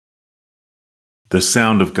The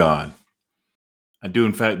sound of God. I do,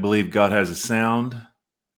 in fact, believe God has a sound,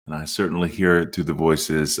 and I certainly hear it through the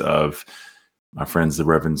voices of my friends, the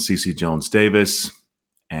Reverend CeCe Jones Davis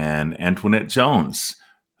and Antoinette Jones,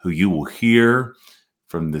 who you will hear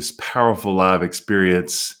from this powerful live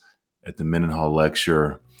experience at the Mendenhall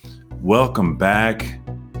lecture. Welcome back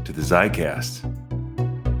to the Zeitcast.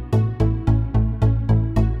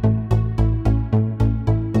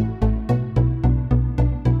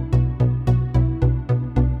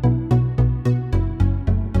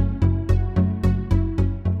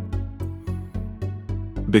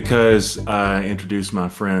 Because I introduced my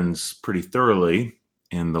friends pretty thoroughly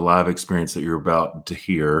in the live experience that you're about to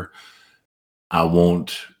hear, I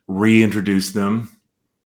won't reintroduce them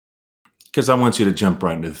because I want you to jump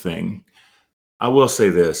right into the thing. I will say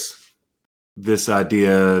this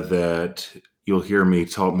idea that you'll hear me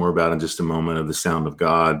talk more about in just a moment of the sound of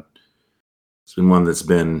God, it's been one that's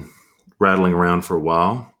been rattling around for a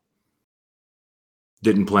while.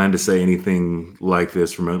 Didn't plan to say anything like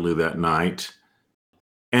this remotely that night.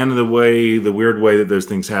 And the weird way that those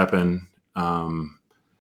things happen,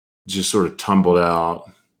 just sort of tumbled out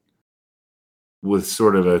with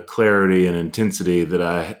sort of a clarity and intensity that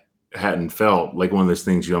I hadn't felt, like one of those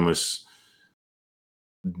things you almost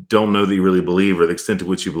don't know that you really believe, or the extent to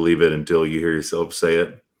which you believe it until you hear yourself say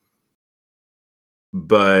it.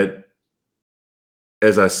 But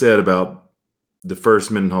as I said about the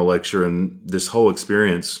first Mendenhall lecture and this whole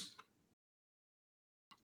experience,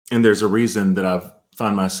 and there's a reason that I've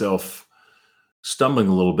find myself stumbling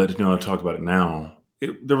a little bit to know how to talk about it now.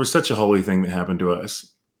 There was such a holy thing that happened to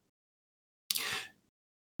us.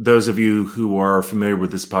 Those of you who are familiar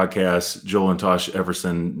with this podcast, Joel and Tosh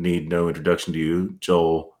Everson need no introduction to you.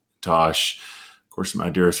 Joel, Tosh, of course, my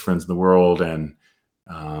dearest friends in the world, and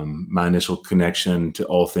my initial connection to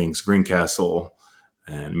all things Greencastle.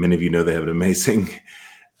 And many of you know they have an amazing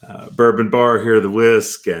bourbon bar here, the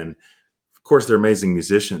Whisk. And of course, they're amazing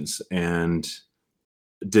musicians and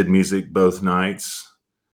did music both nights.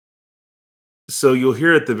 So you'll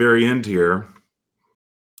hear at the very end here,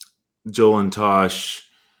 Joel and Tosh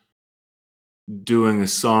doing a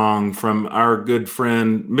song from our good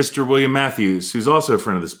friend, Mr. William Matthews, who's also a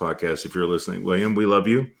friend of this podcast. If you're listening, William, we love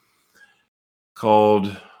you,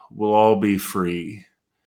 called We'll All Be Free.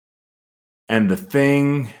 And the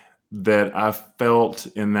thing that I felt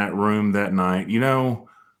in that room that night,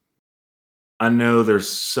 I know there's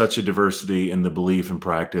such a diversity in the belief and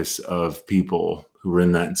practice of people who were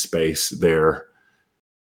in that space there.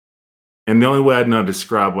 And the only way I'd know how to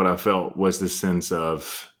describe what I felt was this sense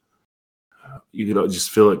of, you could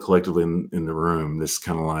just feel it collectively in the room. This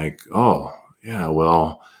kind of like, oh, yeah,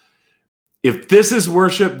 well, if this is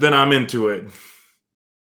worship, then I'm into it.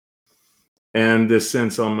 And this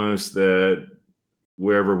sense almost that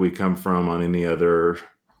wherever we come from on any other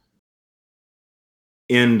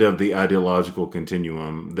end of the ideological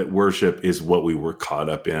continuum, that worship is what we were caught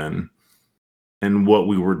up in and what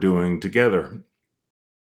we were doing together.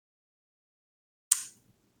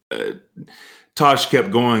 Tosh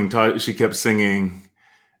kept going. She kept singing,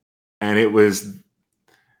 and it was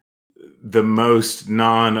the most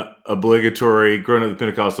non-obligatory. Growing up in the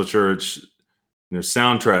Pentecostal church,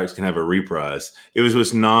 soundtracks can have a reprise. It was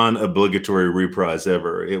this non-obligatory reprise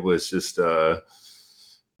ever. It was just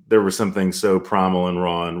there was something so primal and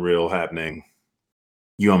raw and real happening.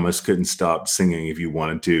 You almost couldn't stop singing if you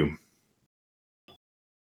wanted to.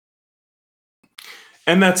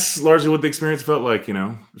 And that's largely what the experience felt like,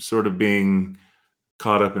 sort of being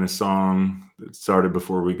caught up in a song that started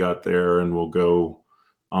before we got there and will go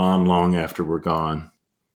on long after we're gone.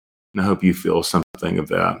 And I hope you feel something of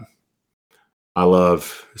that. I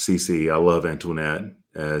love CeCe. I love Antoinette,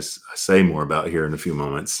 as I say more about here in a few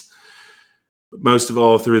moments. But most of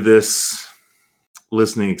all, through this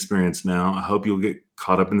listening experience now, I hope you'll get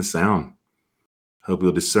caught up in the sound. I hope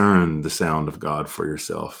you'll discern the sound of God for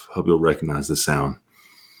yourself. I hope you'll recognize the sound.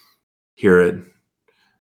 Hear it.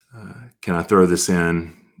 Can I throw this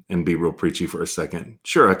in and be real preachy for a second?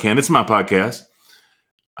 Sure, I can. It's my podcast.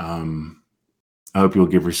 I hope you'll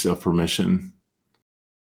give yourself permission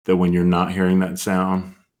that when you're not hearing that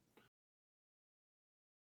sound,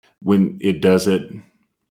 when it doesn't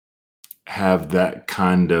have that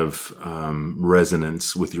kind of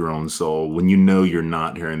resonance with your own soul, when you're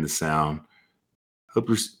not hearing the sound, hope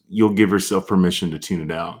you'll give yourself permission to tune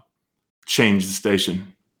it out, change the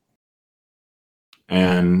station,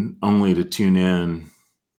 and only to tune in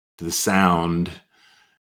to the sound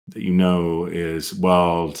that is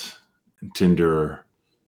wild and tender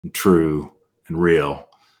and true and real.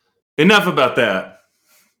 Enough about that.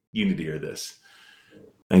 You need to hear this.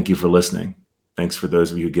 Thank you for listening. Thanks for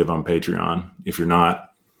those of you who give on Patreon. If you're not,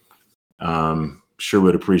 sure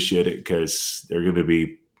would appreciate it, because there are going to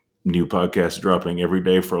be new podcasts dropping every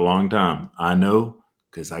day for a long time. I know,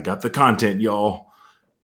 because I got the content, y'all,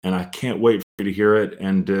 and I can't wait for you to hear it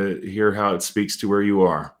and to hear how it speaks to where you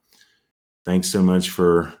are. Thanks so much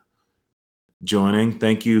for joining.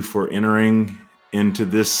 Thank you for entering into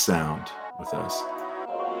this sound with us.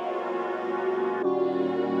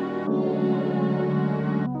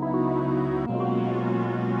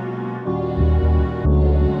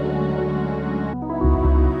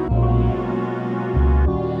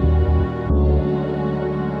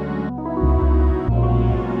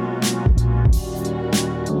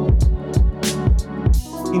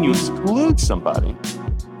 Can you exclude somebody?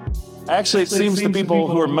 Actually, it seems the people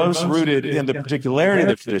who are most rooted in the particularity of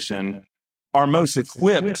the tradition are most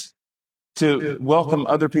equipped to welcome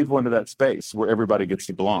other people into that space where everybody gets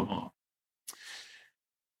to belong.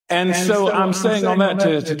 And so I'm saying all that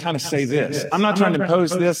to kind of say this. I'm not trying to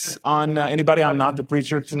impose this on anybody. I'm not the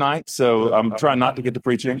preacher tonight, so I'm trying not to get to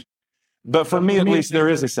preaching. But for me, at least, there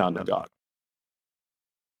is a sound of God.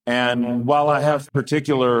 And while I have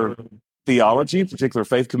particular theology, particular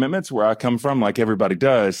faith commitments where I come from, like everybody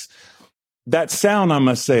does, that sound, I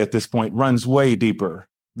must say at this point, runs way deeper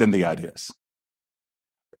than the ideas.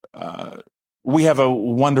 We have a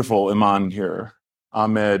wonderful imam here,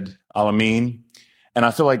 Ahmed Alamin, and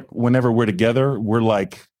I feel like whenever we're together, we're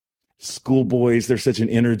like schoolboys. There's such an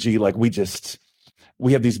energy, like we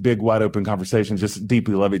have these big, wide open conversations, just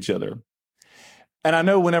deeply love each other. And I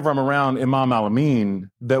know whenever I'm around Imam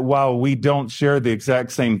Alamin, that while we don't share the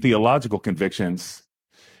exact same theological convictions,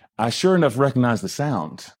 I sure enough recognize the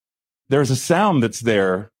sound. There's a sound that's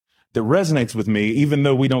there that resonates with me, even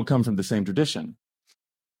though we don't come from the same tradition.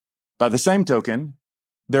 By the same token,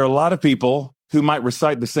 there are a lot of people who might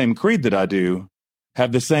recite the same creed that I do,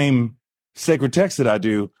 have the same sacred text that I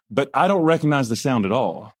do, but I don't recognize the sound at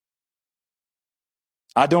all.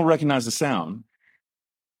 I don't recognize the sound.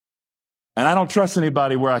 And I don't trust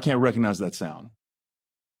anybody where I can't recognize that sound.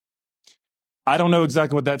 I don't know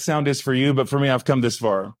exactly what that sound is for you, but for me, I've come this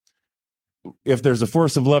far. If there's a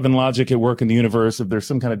force of love and logic at work in the universe, if there's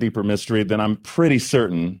some kind of deeper mystery, then I'm pretty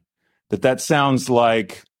certain that sounds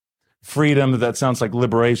like freedom, that sounds like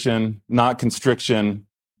liberation, not constriction,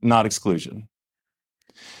 not exclusion.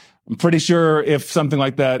 I'm pretty sure if something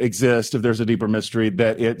like that exists, if there's a deeper mystery,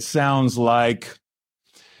 that it sounds like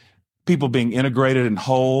people being integrated and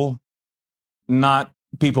whole, not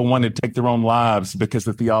people wanting to take their own lives because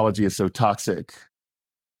the theology is so toxic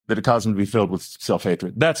that it causes them to be filled with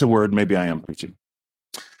self-hatred. That's a word maybe I am preaching.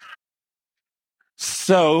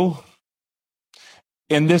 So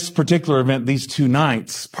in this particular event, these 2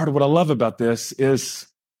 nights, part of what I love about this is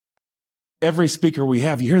every speaker we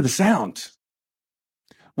have, you hear the sound.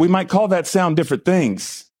 We might call that sound different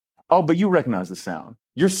things. Oh, but you recognize the sound.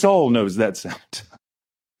 Your soul knows that sound.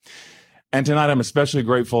 And tonight, I'm especially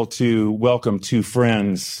grateful to welcome 2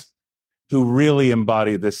 friends who really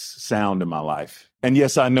embody this sound in my life. And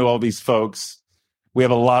yes, I know all these folks. We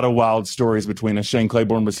have a lot of wild stories between us. Shane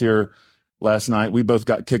Claiborne was here last night. We both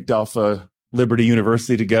got kicked off Liberty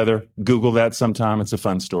University together. Google that sometime. It's a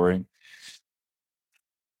fun story.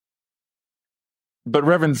 But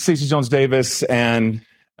Reverend CeCe Jones Davis and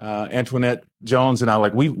Antoinette Jones and I,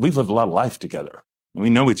 we've lived a lot of life together. We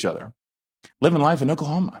know each other. Living life in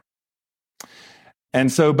Oklahoma. And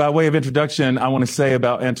so by way of introduction, I want to say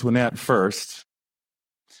about Antoinette first.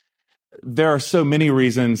 There are so many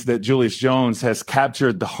reasons that Julius Jones has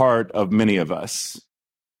captured the heart of many of us.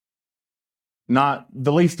 Not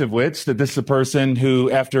the least of which that this is a person who,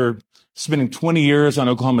 after spending 20 years on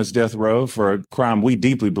Oklahoma's death row for a crime we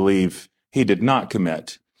deeply believe he did not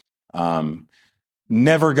commit,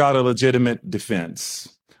 never got a legitimate defense.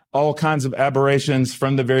 All kinds of aberrations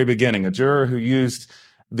from the very beginning. A juror who used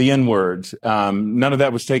the N-word. None of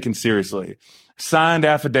that was taken seriously. Signed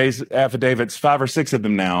affidavits, 5 or 6 of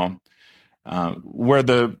them now, where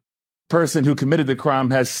the person who committed the crime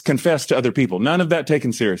has confessed to other people. None of that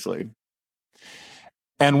taken seriously.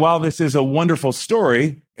 And while this is a wonderful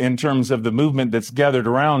story in terms of the movement that's gathered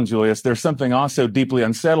around Julius, there's something also deeply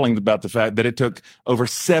unsettling about the fact that it took over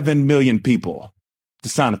 7 million people to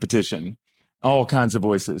sign a petition, all kinds of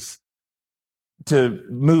voices, to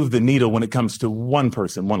move the needle when it comes to one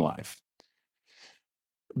person, one life.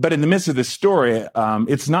 But in the midst of this story,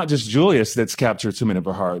 it's not just Julius that's captured so many of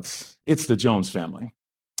our hearts. It's the Jones family.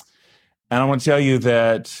 And I want to tell you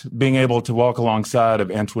that being able to walk alongside of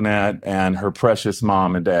Antoinette and her precious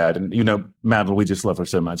mom and dad, and, you know, Madeline, we just love her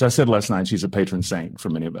so much. I said last night, she's a patron saint for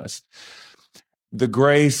many of us. The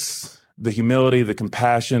grace, the humility, the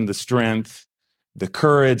compassion, the strength, the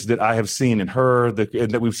courage that I have seen in her, and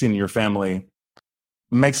that we've seen in your family,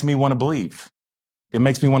 makes me want to believe. It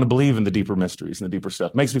makes me want to believe in the deeper mysteries and the deeper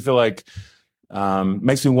stuff. Makes me feel like,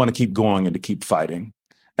 makes me want to keep going and to keep fighting.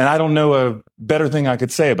 And I don't know a better thing I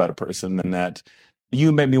could say about a person than that.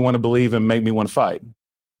 You make me want to believe and make me want to fight.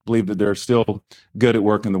 Believe that they're still good at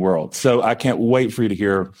work in the world. So I can't wait for you to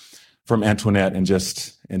hear from Antoinette in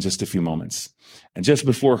just a few moments. And just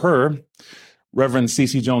before her, Reverend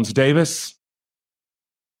CeCe Jones Davis,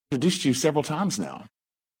 introduced you several times now.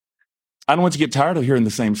 I don't want you to get tired of hearing the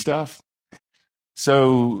same stuff.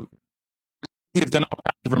 So she has done all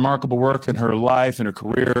kinds of remarkable work in her life and her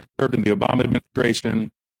career, served in the Obama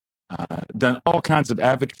administration, done all kinds of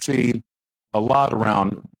advocacy, a lot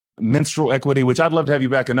around menstrual equity, which I'd love to have you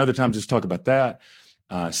back another time just talk about that.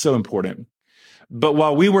 So important. But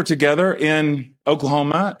while we were together in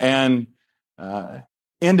Oklahoma and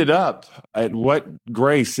ended up at what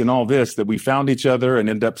grace in all this that we found each other and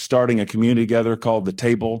ended up starting a community together called The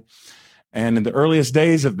Table. And in the earliest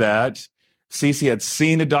days of that, CeCe had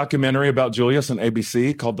seen a documentary about Julius on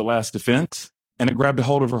ABC called The Last Defense, and it grabbed a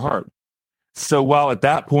hold of her heart. So while at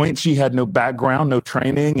that point she had no background, no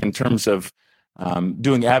training in terms of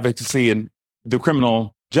doing advocacy in the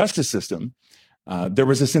criminal justice system, there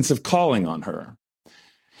was a sense of calling on her.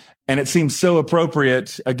 And it seems so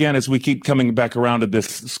appropriate, again, as we keep coming back around to this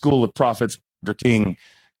school of prophets, Dr. King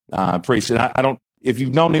preached. And I don't, if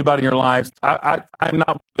you've known anybody in your life, I'm not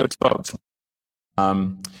one of those folks.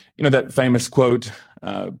 You know that famous quote,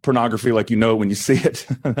 pornography like you know when you see it,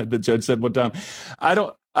 the judge said one time. I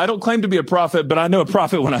don't claim to be a prophet, but I know a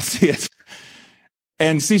prophet when I see it.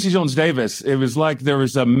 And CeCe Jones Davis, it was like there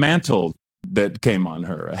was a mantle that came on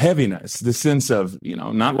her, a heaviness, the sense of,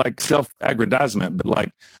 not like self-aggrandizement, but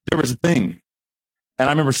like there was a thing. And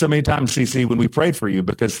I remember so many times, CeCe, when we prayed for you,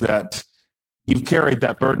 because that you've carried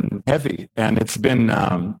that burden heavy, and it's been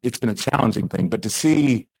a challenging thing. But to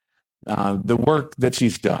see the work that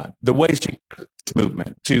she's done, the way she took this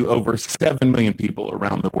movement to over 7 million people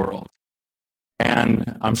around the world.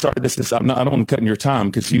 And I'm sorry, I don't want to cut in your time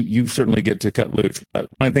because you certainly get to cut loose. But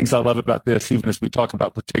one of the things I love about this, even as we talk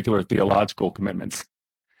about particular theological commitments,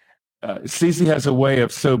 CeCe has a way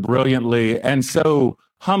of so brilliantly and so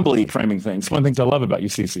humbly framing things. One of the things I love about you,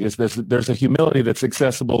 CeCe, is there's a humility that's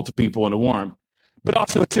accessible to people and a warmth, but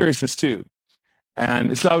also a seriousness too.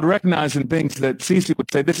 And so I would recognize in things that CeCe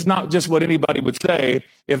would say, this is not just what anybody would say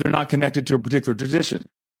if they're not connected to a particular tradition.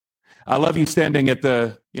 I love you standing at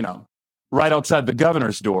the, right outside the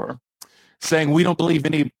governor's door, saying, we don't believe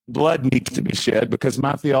any blood needs to be shed because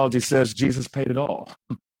my theology says Jesus paid it all.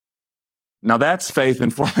 Now that's faith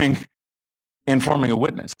informing a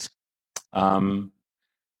witness.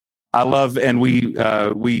 I love, and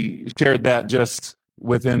we shared that just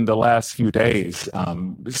within the last few days,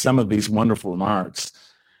 some of these wonderful remarks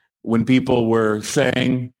when people were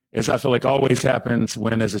saying, as I feel like always happens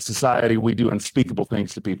when as a society we do unspeakable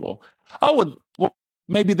things to people. Oh, well,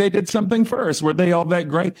 maybe they did something first. Were they all that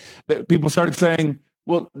great? That people started saying,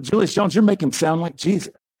 well, Julius Jones, you're making him sound like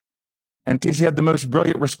Jesus. And CeCe had the most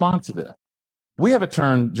brilliant response to that. We haven't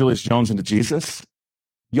turned Julius Jones into Jesus.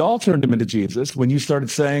 Y'all turned him into Jesus when you started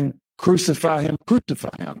saying, crucify him,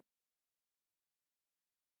 crucify him.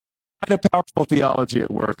 I had a powerful theology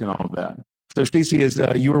at work and all of that. So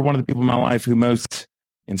CeCe, you were one of the people in my life who most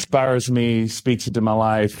inspires me, speaks into my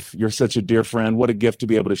life. You're such a dear friend. What a gift to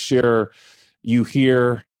be able to share you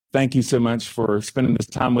here. Thank you so much for spending this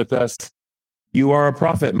time with us. You are a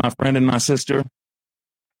prophet, my friend and my sister.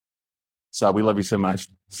 So we love you so much.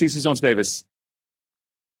 CeCe Jones Davis.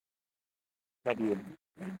 Thank you.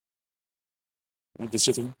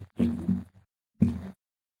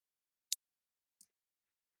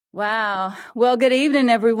 Wow. Well, good evening,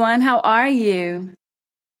 everyone. How are you?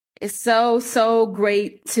 It's so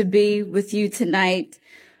great to be with you tonight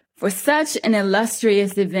for such an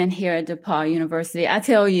illustrious event here at DePauw University. I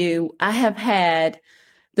tell you, I have had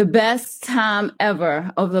the best time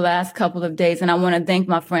ever over the last couple of days. And I want to thank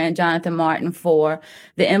my friend Jonathan Martin for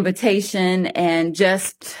the invitation and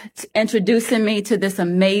just introducing me to this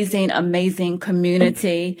amazing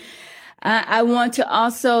community. I want to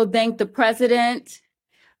also thank the President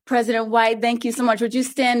White. Thank you so much. Would you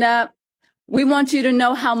stand up? We want you to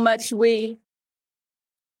know how much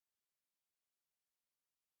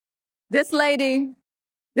this lady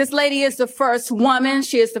is the first woman.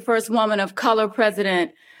 She is the first woman of color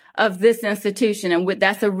president of this institution. And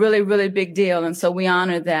that's a really big deal. And so we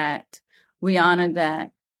honor that. We honor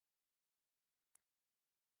that.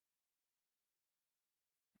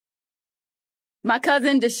 My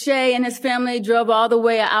cousin Deshay and his family drove all the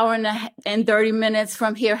way an hour and 30 minutes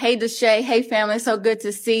from here. Hey, Deshay. Hey, family. So good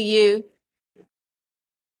to see you.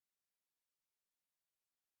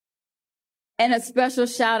 And a special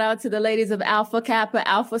shout out to the ladies of Alpha Kappa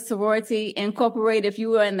Alpha Sorority Incorporated. If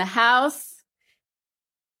you were in the house,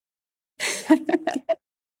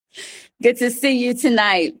 good to see you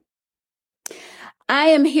tonight. I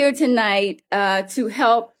am here tonight to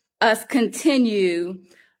help us continue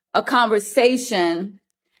a conversation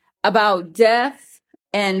about death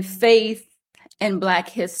and faith in Black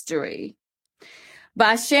history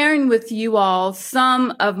by sharing with you all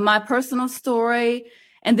some of my personal story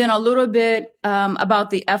and then a little bit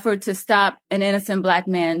about the effort to stop an innocent Black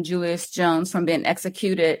man, Julius Jones, from being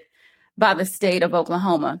executed by the state of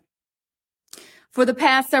Oklahoma. For the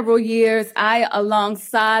past several years, I,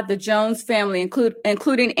 alongside the Jones family,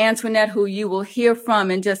 including Antoinette, who you will hear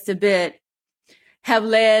from in just a bit, have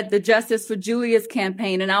led the Justice for Julius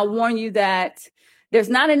campaign. And I'll warn you that there's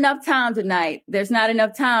not enough time tonight. There's not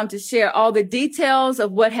enough time to share all the details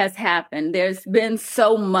of what has happened. There's been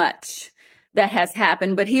so much that has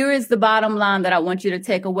happened. But here is the bottom line that I want you to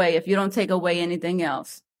take away if you don't take away anything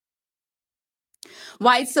else.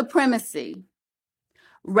 White supremacy,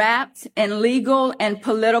 wrapped in legal and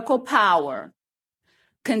political power,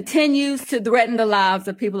 continues to threaten the lives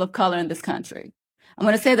of people of color in this country. I'm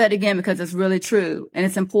going to say that again because it's really true and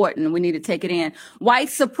it's important. We need to take it in. White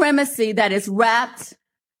supremacy that is wrapped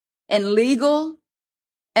in legal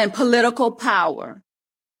and political power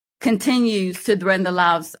continues to threaten the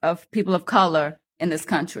lives of people of color in this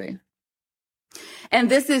country. And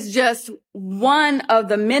this is just one of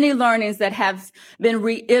the many learnings that have been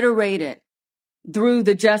reiterated through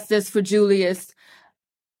the Justice for Julius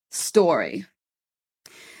story.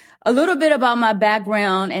 A little bit about my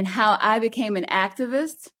background and how I became an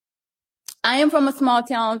activist. I am from a small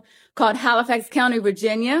town called Halifax County,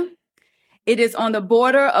 Virginia. It is on the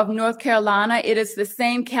border of North Carolina. It is the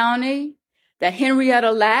same county that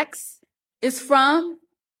Henrietta Lacks is from.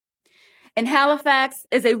 And Halifax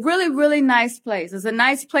is a really, really nice place. It's a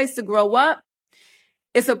nice place to grow up.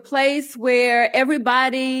 It's a place where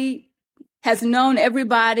everybody has known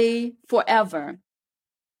everybody forever.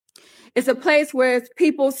 It's a place where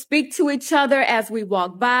people speak to each other as we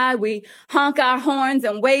walk by. We honk our horns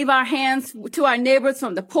and wave our hands to our neighbors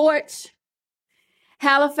from the porch.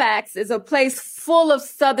 Halifax is a place full of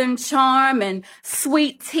Southern charm and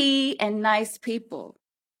sweet tea and nice people.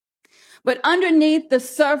 But underneath the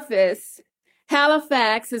surface,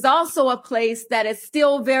 Halifax is also a place that is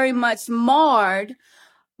still very much marred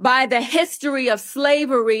by the history of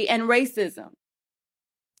slavery and racism.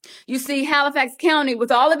 You see, Halifax County,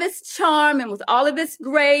 with all of its charm and with all of its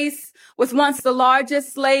grace, was once the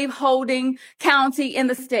largest slave-holding county in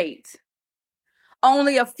the state.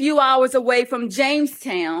 Only a few hours away from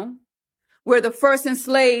Jamestown, where the first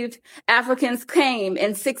enslaved Africans came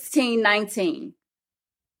in 1619.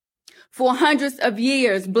 For hundreds of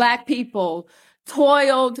years, Black people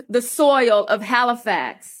toiled the soil of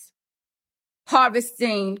Halifax,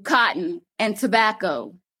 harvesting cotton and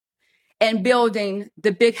tobacco, and building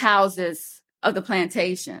the big houses of the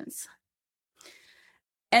plantations.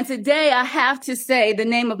 And today I have to say the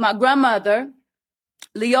name of my grandmother,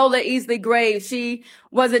 Leola Easley Graves. She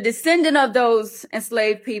was a descendant of those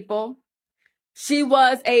enslaved people. She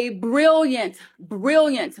was a brilliant,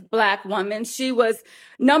 brilliant Black woman. She was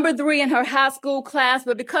number 3 in her high school class,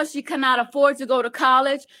 but because she could not afford to go to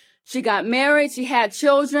college, she got married, she had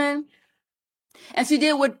children. And she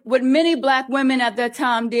did what many Black women at that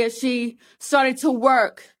time did. She started to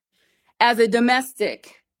work as a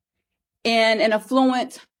domestic in an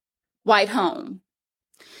affluent white home.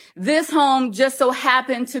 This home just so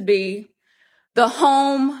happened to be the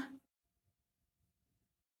home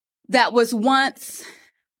that was once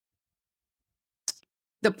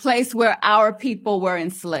the place where our people were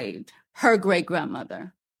enslaved, her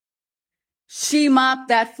great-grandmother. She mopped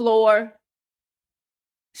that floor.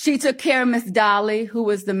 She took care of Miss Dolly, who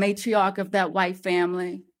was the matriarch of that white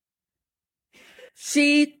family.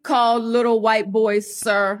 She called little white boys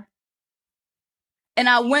sir. And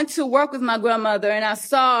I went to work with my grandmother and I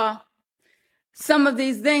saw some of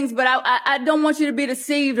these things, but I don't want you to be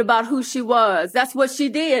deceived about who she was. That's what she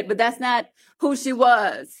did, but that's not who she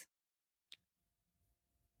was.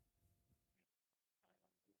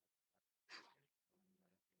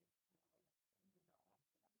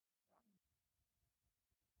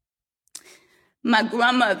 My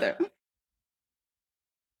grandmother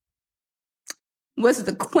was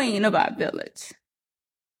the queen of our village.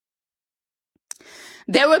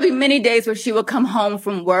 There would be many days where she would come home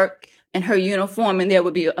from work in her uniform and there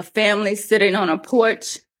would be a family sitting on a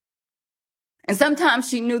porch. And sometimes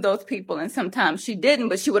she knew those people and sometimes she didn't,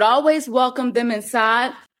 but she would always welcome them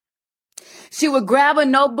inside. She would grab a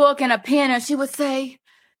notebook and a pen and she would say,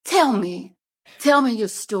 tell me your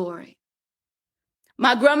story.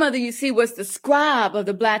 My grandmother, you see, was the scribe of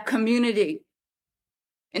the Black community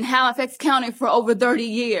in Halifax County for over 30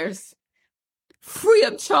 years, free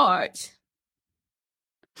of charge.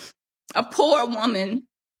 A poor woman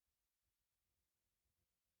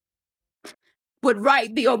would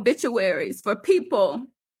write the obituaries for people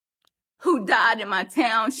who died in my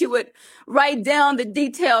town. She would write down the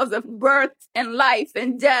details of birth and life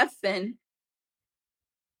and death and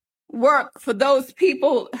work for those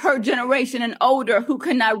people, her generation and older, who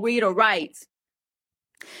could not read or write.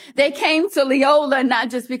 They came to Leola not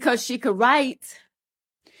just because she could write.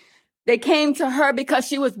 They came to her because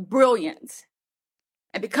she was brilliant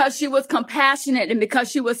and because she was compassionate and because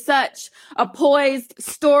she was such a poised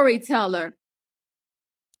storyteller.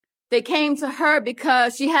 They came to her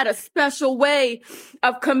because she had a special way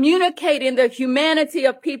of communicating the humanity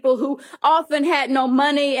of people who often had no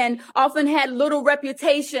money and often had little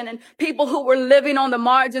reputation and people who were living on the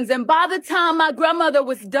margins. And by the time my grandmother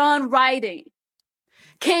was done writing,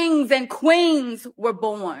 kings and queens were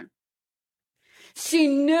born. She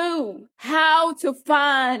knew how to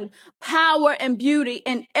find power and beauty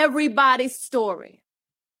in everybody's story.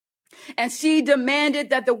 And she demanded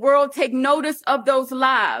that the world take notice of those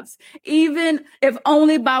lives, even if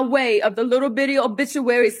only by way of the little bitty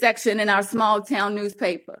obituary section in our small town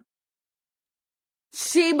newspaper.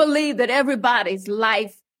 She believed that everybody's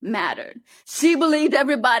life mattered. She believed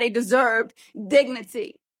everybody deserved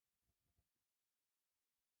dignity.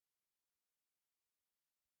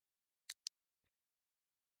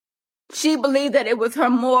 She believed that it was her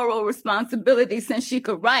moral responsibility, since she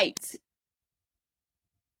could write,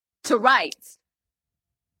 to write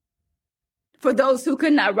for those who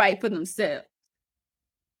could not write for themselves.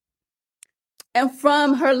 And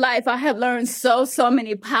from her life, I have learned so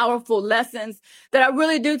many powerful lessons that I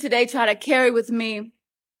really do today try to carry with me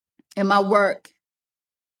in my work.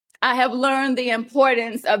 I have learned the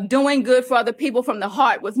importance of doing good for other people from the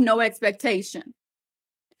heart with no expectation.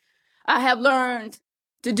 I have learned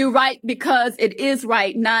to do right because it is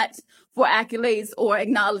right, not for accolades or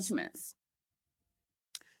acknowledgments.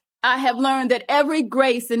 I have learned that every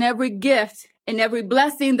grace and every gift and every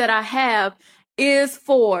blessing that I have is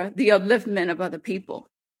for the upliftment of other people.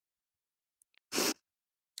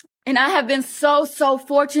 And I have been so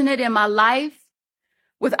fortunate in my life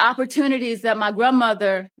with opportunities that my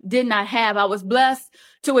grandmother did not have. I was blessed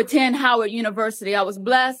to attend Howard University. I was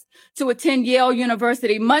blessed to attend Yale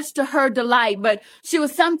University, much to her delight. But she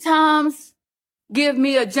would sometimes give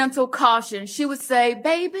me a gentle caution. She would say,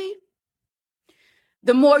 baby,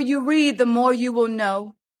 the more you read, the more you will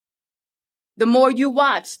know. The more you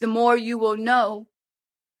watch, the more you will know.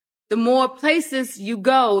 The more places you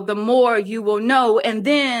go, the more you will know. And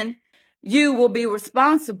then you will be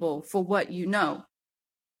responsible for what you know.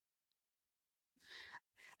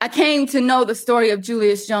 I came to know the story of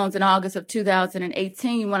Julius Jones in August of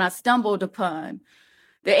 2018 when I stumbled upon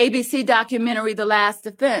the ABC documentary, The Last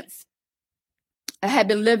Defense. I had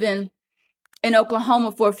been living in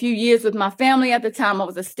Oklahoma for a few years with my family. At the time, I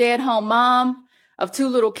was a stay-at-home mom of 2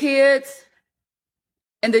 little kids.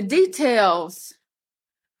 And the details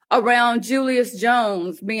around Julius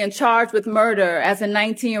Jones being charged with murder as a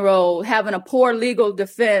 19-year-old, having a poor legal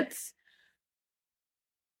defense,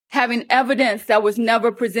 having evidence that was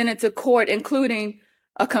never presented to court, including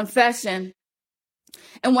a confession.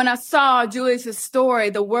 And when I saw Julius's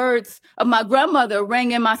story, the words of my grandmother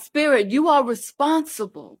rang in my spirit, you are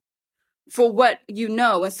responsible for what you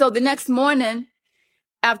know. And so the next morning,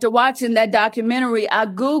 after watching that documentary, I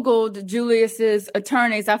Googled Julius's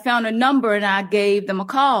attorneys. I found a number and I gave them a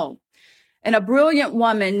call. And a brilliant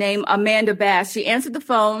woman named Amanda Bass, she answered the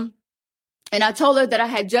phone, and I told her that I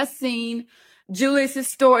had just seen Julius's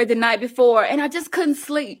story the night before, and I just couldn't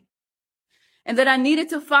sleep, and that I needed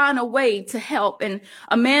to find a way to help. And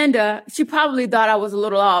Amanda, she probably thought I was a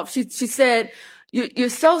little off. She said, you're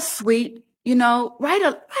so sweet, write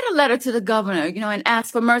a letter to the governor, and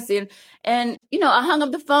ask for mercy. And I hung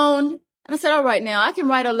up the phone and I said, all right, now I can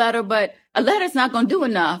write a letter, but a letter's not going to do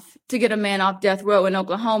enough to get a man off death row in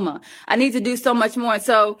Oklahoma. I need to do so much more. And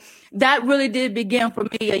so that really did begin for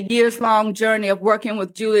me a years-long journey of working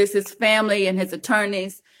with Julius's family and his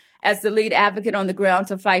attorneys as the lead advocate on the ground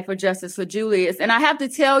to fight for justice for Julius. And I have to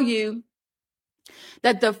tell you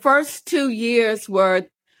that the first 2 years were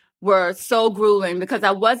so grueling because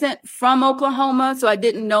I wasn't from Oklahoma, so I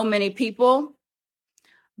didn't know many people.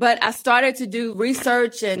 But I started to do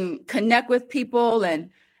research and connect with people and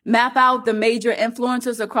map out the major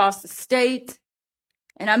influencers across the state.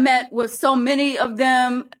 And I met with so many of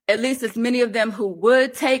them, at least as many of them who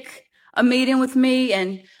would take a meeting with me.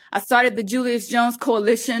 And I started the Julius Jones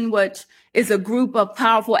Coalition, which is a group of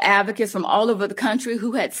powerful advocates from all over the country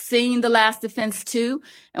who had seen The Last Defense too.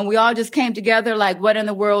 And we all just came together like, what in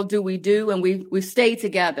the world do we do? And we stayed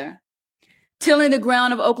together. Tilling the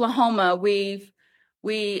Ground of Oklahoma, we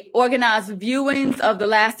organized viewings of The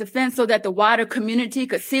Last Defense so that the wider community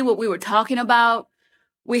could see what we were talking about.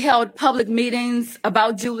 We held public meetings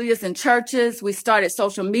about Julius in churches. We started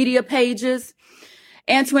social media pages.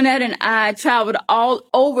 Antoinette and I traveled all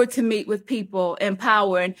over to meet with people in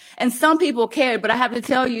power, and some people cared, but I have to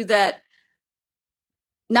tell you that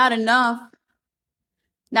not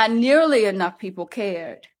nearly enough people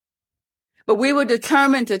cared. But we were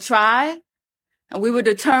determined to try, and we were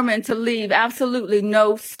determined to leave absolutely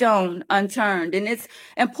no stone unturned. And it's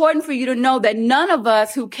important for you to know that none of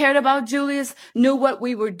us who cared about Julius knew what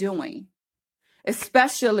we were doing.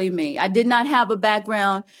 Especially me. I did not have a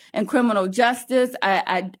background in criminal justice.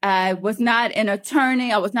 I was not an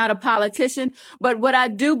attorney. I was not a politician. But what I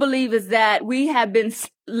do believe is that we have been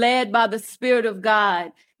led by the Spirit of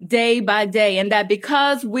God day by day, and that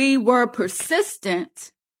because we were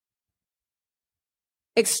persistent,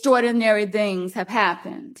 extraordinary things have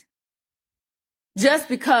happened. Just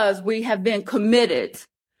because we have been committed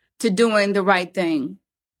to doing the right thing.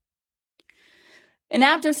 And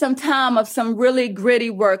after some time of some really gritty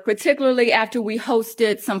work, particularly after we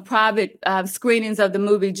hosted some private screenings of the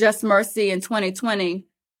movie Just Mercy in 2020,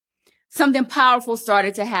 something powerful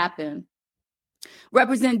started to happen.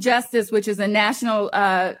 Represent Justice, which is a national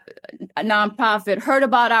nonprofit, heard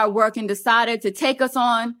about our work and decided to take us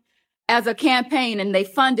on as a campaign, and they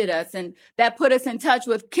funded us. And that put us in touch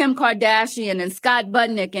with Kim Kardashian and Scott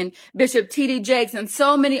Budnick and Bishop T.D. Jakes, and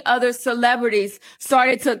so many other celebrities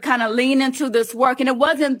started to kind of lean into this work. And it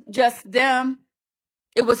wasn't just them.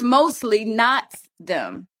 It was mostly not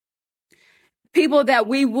them. People that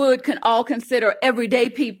we can all consider everyday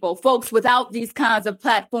people, folks without these kinds of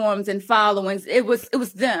platforms and followings. It was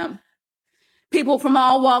them. People from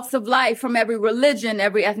all walks of life, from every religion,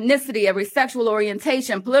 every ethnicity, every sexual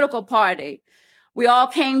orientation, political party. We all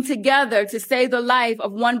came together to save the life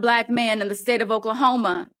of one Black man in the state of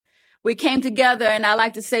Oklahoma. We came together, and I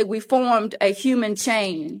like to say we formed a human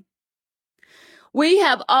chain. We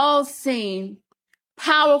have all seen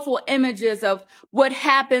powerful images of what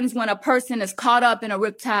happens when a person is caught up in a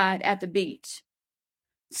riptide at the beach.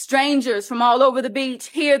 Strangers from all over the beach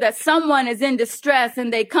hear that someone is in distress,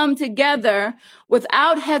 and they come together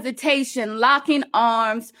without hesitation, locking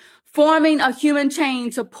arms, forming a human chain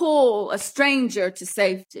to pull a stranger to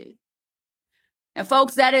safety. And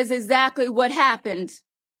folks, that is exactly what happened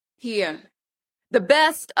here. The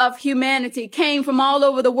best of humanity came from all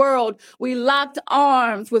over the world. We locked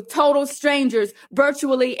arms with total strangers,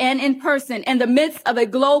 virtually and in person, in the midst of a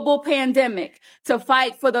global pandemic to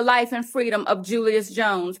fight for the life and freedom of Julius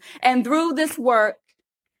Jones. And through this work,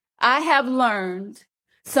 I have learned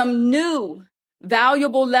some new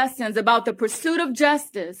valuable lessons about the pursuit of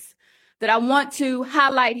justice that I want to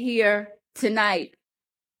highlight here tonight.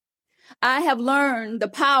 I have learned the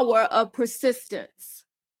power of persistence.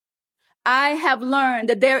 I have learned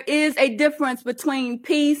that there is a difference between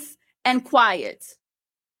peace and quiet.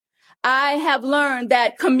 I have learned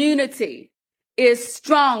that community is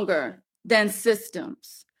stronger than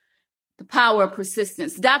systems. The power of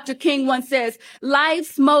persistence. Dr. King once says,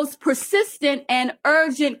 life's most persistent and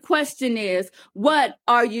urgent question is, what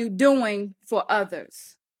are you doing for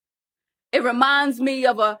others? It reminds me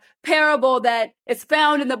of a parable that is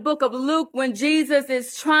found in the book of Luke when Jesus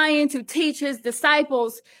is trying to teach his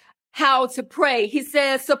disciples how to pray. He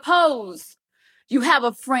says, suppose you have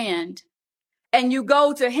a friend and you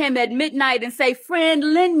go to him at midnight and say,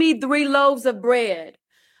 friend, lend me 3 loaves of bread.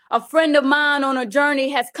 A friend of mine on a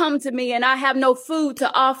journey has come to me and I have no food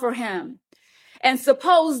to offer him. And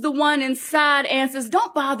suppose the one inside answers,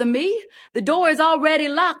 don't bother me. The door is already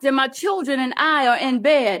locked and my children and I are in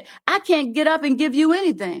bed. I can't get up and give you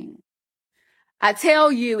anything. I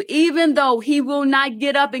tell you, even though he will not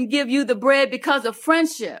get up and give you the bread because of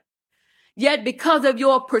friendship, yet because of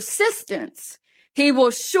your persistence, he will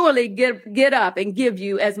surely get up and give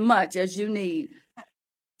you as much as you need.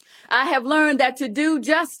 I have learned that to do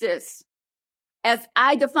justice, as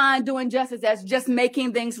I define doing justice as just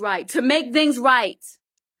making things right, to make things right,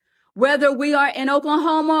 whether we are in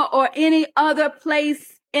Oklahoma or any other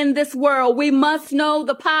place in this world, we must know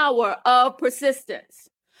the power of persistence.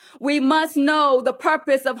 We must know the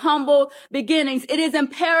purpose of humble beginnings. It is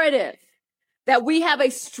imperative that we have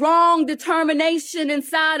a strong determination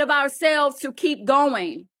inside of ourselves to keep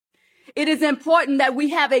going. It is important that we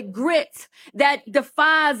have a grit that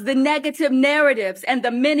defies the negative narratives and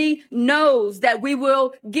the many no's that we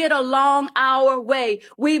will get along our way.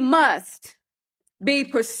 We must be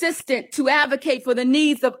persistent to advocate for the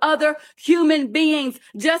needs of other human beings,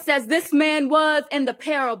 just as this man was in the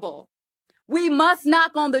parable. We must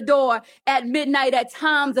knock on the door at midnight at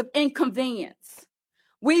times of inconvenience.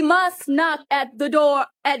 We must knock at the door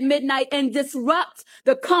at midnight and disrupt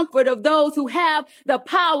the comfort of those who have the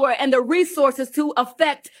power and the resources to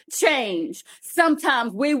affect change.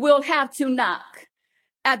 Sometimes we will have to knock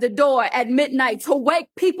at the door at midnight to wake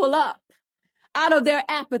people up out of their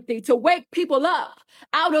apathy, to wake people up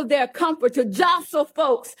out of their comfort, to jostle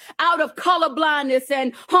folks out of colorblindness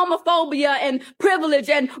and homophobia and privilege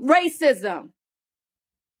and racism.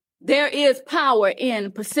 There is power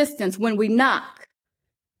in persistence when we knock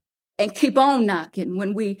and keep on knocking,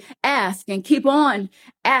 when we ask and keep on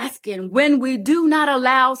asking, when we do not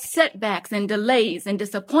allow setbacks and delays and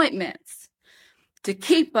disappointments to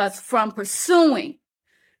keep us from pursuing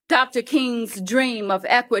Dr. King's dream of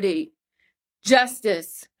equity,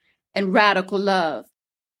 justice, and radical love.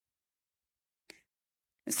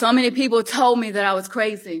 So many people told me that I was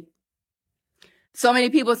crazy. So many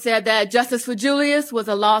people said that justice for Julius was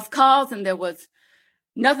a lost cause and there was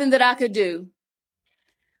nothing that I could do.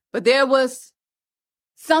 But there was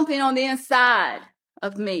something on the inside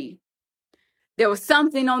of me. There was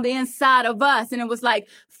something on the inside of us, and it was like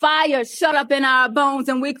fire shut up in our bones,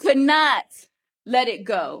 and we could not let it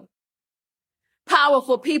go.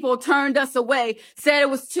 Powerful people turned us away, said it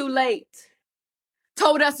was too late,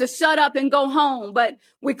 told us to shut up and go home, but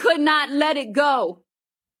we could not let it go.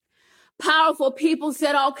 Powerful people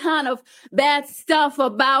said all kind of bad stuff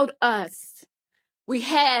about us. We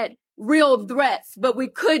had real threats, but we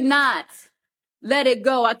could not let it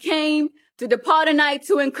go. I came to DePauw tonight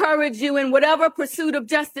to encourage you in whatever pursuit of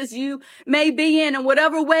justice you may be in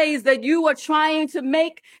whatever ways that you are trying to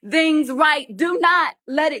make things right. Do not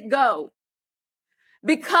let it go.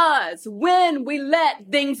 Because when we let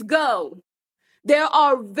things go, there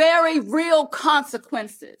are very real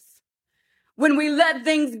consequences. When we let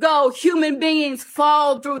things go, human beings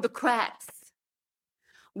fall through the cracks.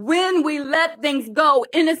 When we let things go,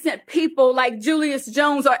 innocent people like Julius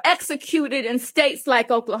Jones are executed in states like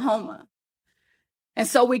Oklahoma. And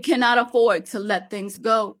so we cannot afford to let things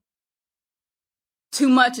go. Too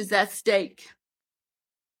much is at stake.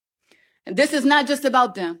 And this is not just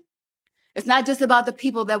about them. It's not just about the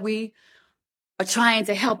people that we are trying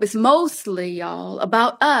to help. It's mostly, y'all,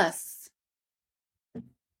 about us.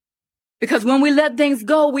 Because when we let things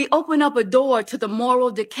go, we open up a door to the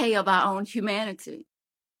moral decay of our own humanity.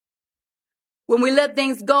 When we let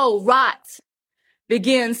things go, rot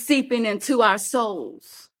begins seeping into our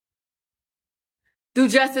souls. Through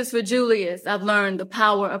justice for Julius, I've learned the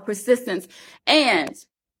power of persistence. And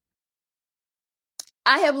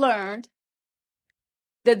I have learned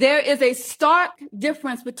that there is a stark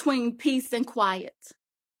difference between peace and quiet.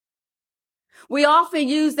 We often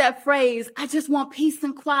use that phrase, I just want peace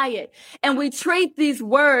and quiet. And we treat these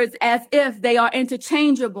words as if they are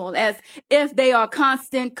interchangeable, as if they are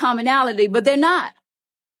constant commonality, but they're not.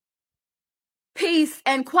 Peace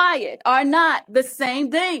and quiet are not the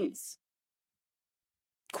same things.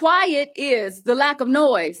 Quiet is the lack of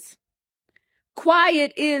noise.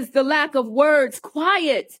 Quiet is the lack of words.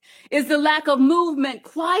 Quiet is the lack of movement.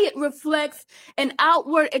 Quiet reflects an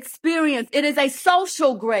outward experience. It is a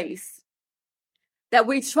social grace that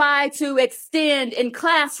we try to extend in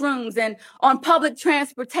classrooms and on public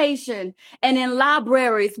transportation and in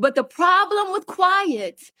libraries. But the problem with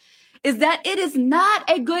quiet is that it is not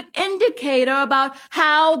a good indicator about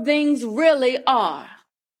how things really are.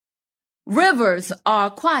 Rivers are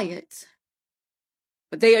quiet,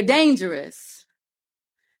 but they are dangerous.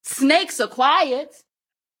 Snakes are quiet,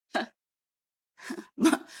 but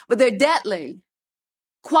they're deadly.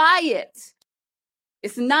 Quiet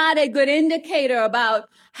is not a good indicator about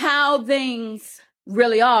how things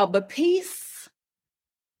really are, but peace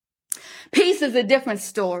is a different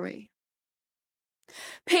story.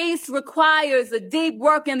 Peace requires a deep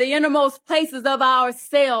work in the innermost places of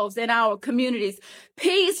ourselves and our communities.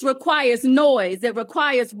 Peace requires noise. It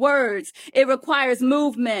requires words. It requires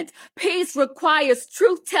movement. Peace requires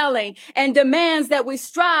truth-telling and demands that we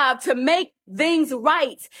strive to make things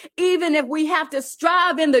right, even if we have to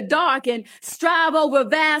strive in the dark and strive over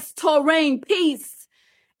vast terrain. Peace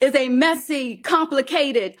is a messy,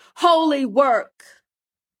 complicated, holy work.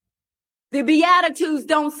 The Beatitudes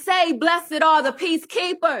don't say, blessed are the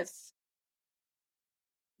peacekeepers.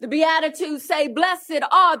 The Beatitudes say, blessed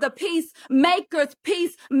are the peacemakers.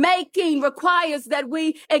 Peacemaking requires that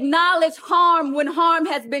we acknowledge harm when harm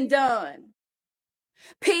has been done.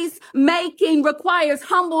 Peacemaking requires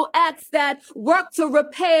humble acts that work to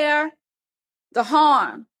repair the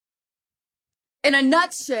harm. In a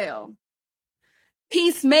nutshell,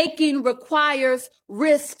 Peacemaking requires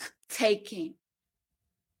risk-taking.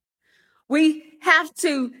 We have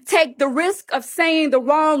to take the risk of saying the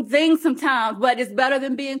wrong thing sometimes, but it's better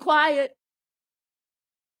than being quiet.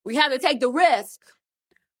 We have to take the risk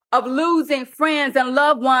of losing friends and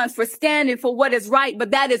loved ones for standing for what is right,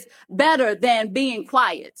 but that is better than being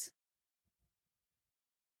quiet.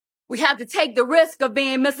 We have to take the risk of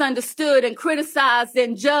being misunderstood and criticized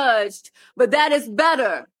and judged, but that is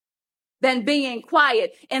better than being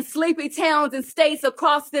quiet. In sleepy towns and states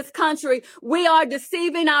across this country, we are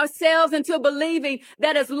deceiving ourselves into believing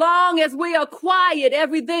that as long as we are quiet,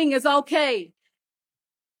 everything is okay.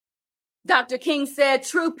 Dr. King said,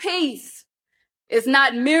 true peace is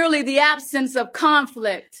not merely the absence of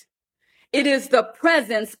conflict. It is the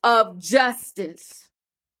presence of justice.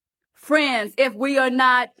 Friends, if we are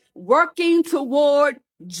not working toward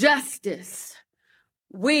justice,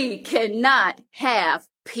 we cannot have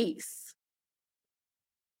peace.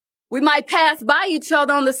 We might pass by each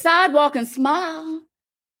other on the sidewalk and smile,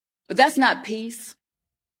 but that's not peace.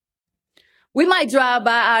 We might drive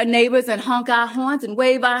by our neighbors and honk our horns and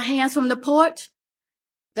wave our hands from the porch.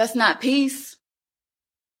 That's not peace.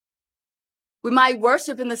 We might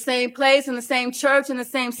worship in the same place, in the same church, in the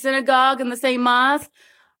same synagogue, in the same mosque.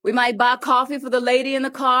 We might buy coffee for the lady in the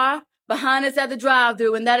car behind us at the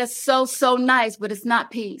drive-thru, and that is so, so nice, but it's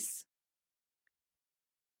not peace.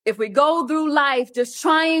 If we go through life just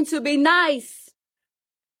trying to be nice,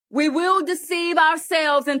 we will deceive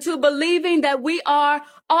ourselves into believing that we are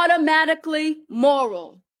automatically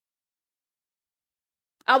moral.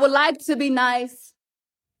 I would like to be nice,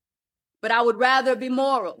 but I would rather be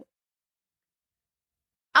moral.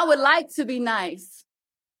 I would like to be nice,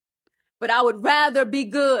 but I would rather be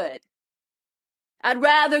good. I'd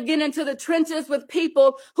rather get into the trenches with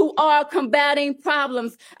people who are combating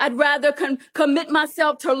problems. I'd rather commit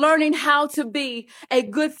myself to learning how to be a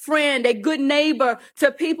good friend, a good neighbor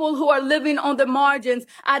to people who are living on the margins.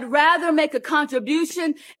 I'd rather make a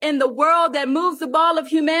contribution in the world that moves the ball of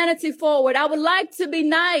humanity forward. I would like to be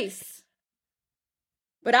nice,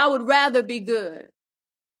 but I would rather be good.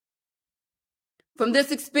 From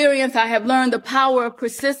this experience, I have learned the power of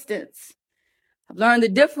persistence. I've learned the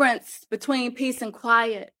difference between peace and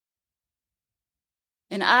quiet.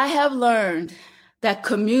 And I have learned that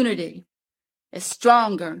community is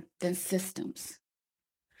stronger than systems.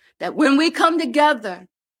 That when we come together,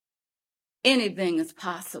 anything is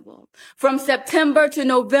possible. From September to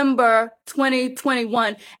November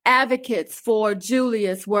 2021, advocates for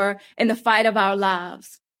Julius were in the fight of our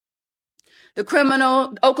lives.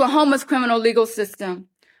 Oklahoma's criminal legal system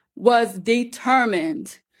was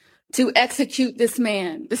determined to execute this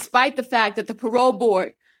man, despite the fact that the parole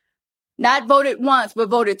board not voted once, but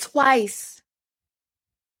voted twice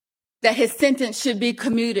that his sentence should be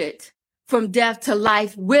commuted from death to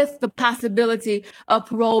life with the possibility of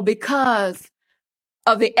parole because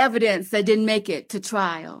of the evidence that didn't make it to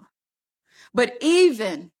trial. But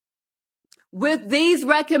even with these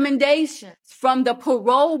recommendations from the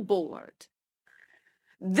parole board,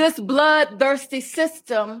 this bloodthirsty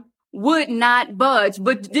system would not budge.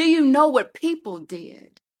 But do you know what people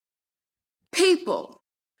did? People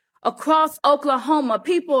across Oklahoma,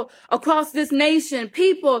 people across this nation,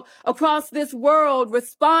 people across this world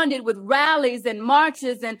responded with rallies and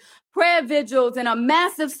marches and prayer vigils and a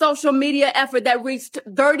massive social media effort that reached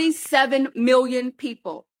 37 million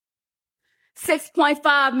people.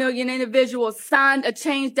 6.5 million individuals signed a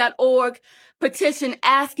change.org petition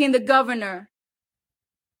asking the governor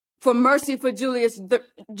for mercy for Julius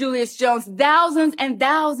Jones. Thousands and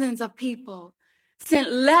thousands of people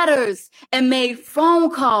sent letters and made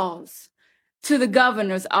phone calls to the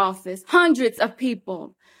governor's office. Hundreds of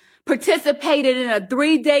people participated in a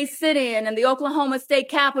 3-day sit-in in the Oklahoma State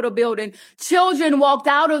Capitol building. Children walked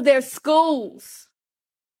out of their schools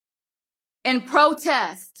in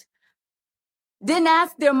protest. Didn't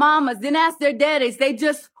ask their mamas, didn't ask their daddies. They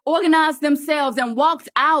just organized themselves and walked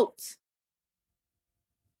out.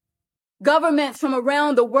 Governments from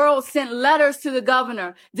around the world sent letters to the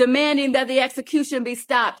governor demanding that the execution be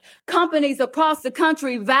stopped. Companies across the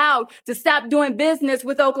country vowed to stop doing business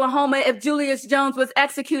with Oklahoma if Julius Jones was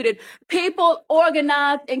executed. People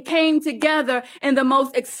organized and came together in the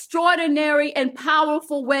most extraordinary and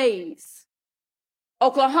powerful ways.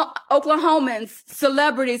 Oklahomans,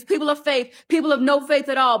 celebrities, people of faith, people of no faith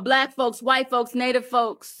at all, Black folks, white folks, Native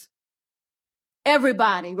folks.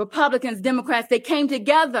 Everybody, Republicans, Democrats, they came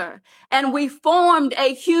together and we formed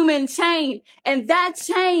a human chain. And that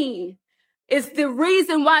chain is the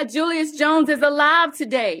reason why Julius Jones is alive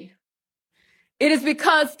today. It is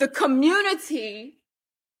because the community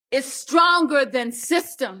is stronger than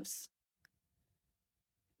systems.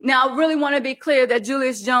 Now, I really want to be clear that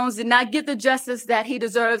Julius Jones did not get the justice that he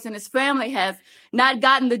deserves, and his family has not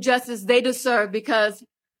gotten the justice they deserve because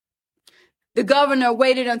the governor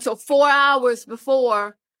waited until 4 hours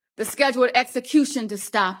before the scheduled execution to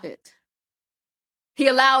stop it. He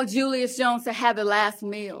allowed Julius Jones to have a last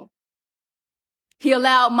meal. He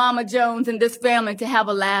allowed Mama Jones and this family to have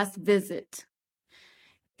a last visit.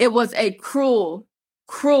 It was a cruel,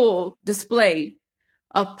 cruel display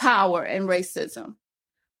of power and racism.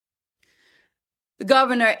 The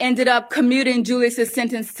governor ended up commuting Julius's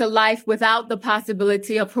sentence to life without the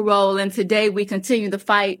possibility of parole, and today we continue the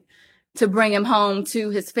fight to bring him home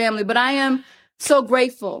to his family. But I am so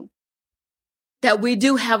grateful that we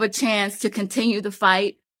do have a chance to continue the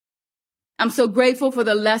fight. I'm so grateful for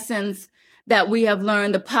the lessons that we have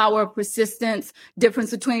learned, the power of persistence,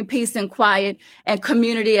 difference between peace and quiet, and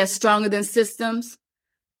community as stronger than systems.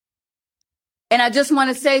 And I just want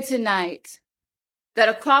to say tonight that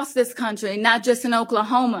across this country, not just in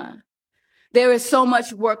Oklahoma, there is so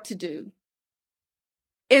much work to do.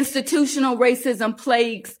 Institutional racism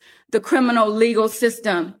plagues the criminal legal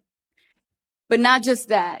system. But not just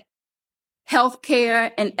that.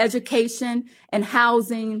 Healthcare and education and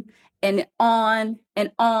housing and on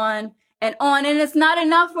and on and on. And it's not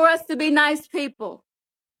enough for us to be nice people.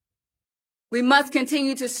 We must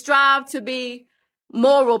continue to strive to be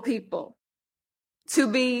moral people, to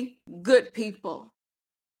be good people,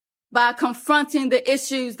 by confronting the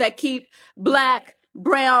issues that keep Black,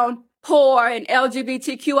 brown, poor, and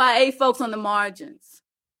LGBTQIA folks on the margins.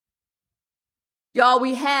 Y'all,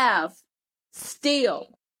 we have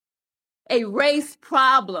still a race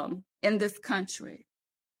problem in this country.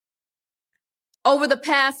 Over the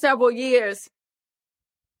past several years,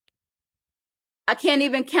 I can't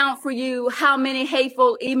even count for you how many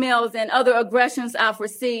hateful emails and other aggressions I've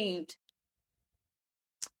received.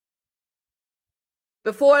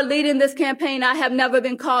 Before leading this campaign, I have never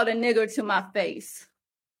been called a nigger to my face.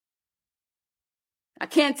 I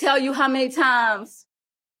can't tell you how many times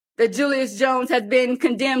that Julius Jones has been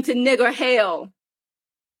condemned to nigger hell.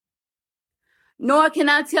 Nor can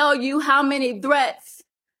I tell you how many threats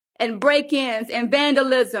and break-ins and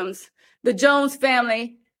vandalisms the Jones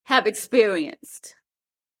family have experienced.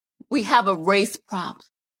 We have a race problem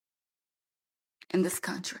in this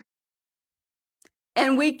country.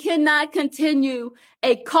 And we cannot continue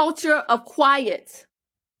a culture of quiet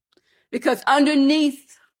because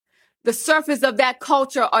underneath the surface of that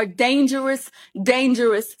culture are dangerous,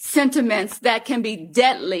 dangerous sentiments that can be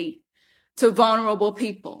deadly to vulnerable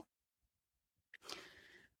people.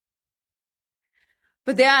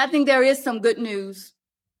 But I think there is some good news.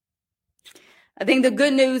 I think the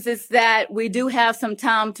good news is that we do have some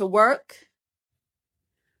time to work.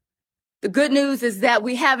 The good news is that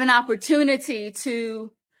we have an opportunity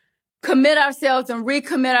to commit ourselves and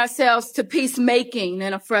recommit ourselves to peacemaking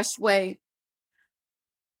in a fresh way.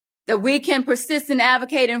 That we can persist in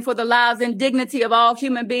advocating for the lives and dignity of all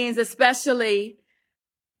human beings, especially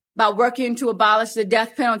by working to abolish the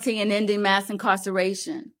death penalty and ending mass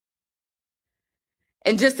incarceration.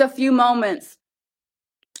 In just a few moments,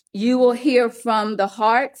 you will hear from the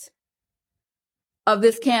heart of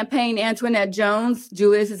this campaign, Antoinette Jones,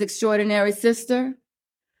 Julius's extraordinary sister.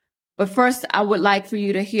 But first, I would like for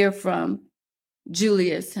you to hear from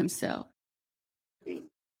Julius himself.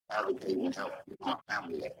 Advocating help with my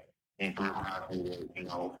family and you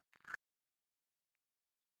know, people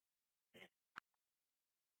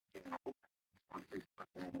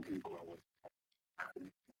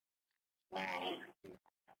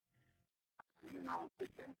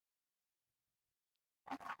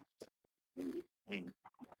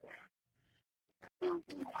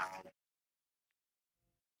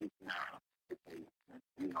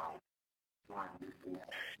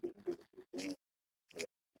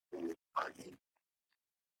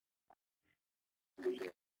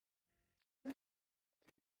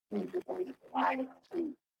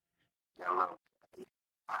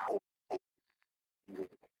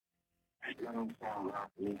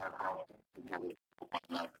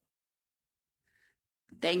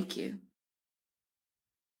Thank you.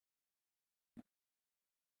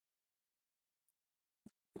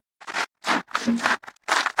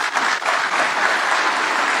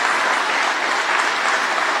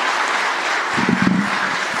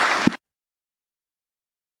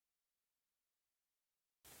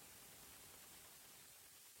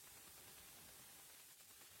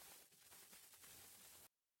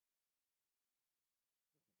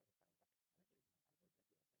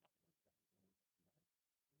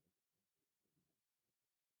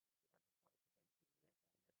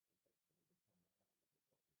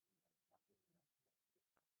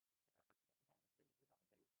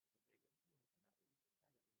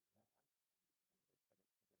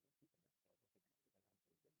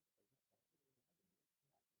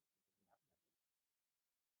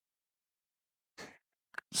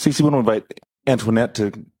 CeCe, we want to invite Antoinette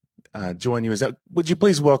to join you. Would you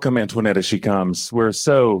please welcome Antoinette as she comes? We're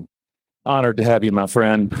so honored to have you, my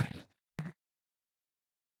friend.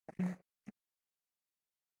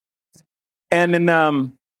 And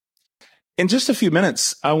in just a few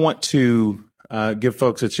minutes, I want to give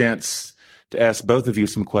folks a chance to ask both of you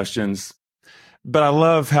some questions. But I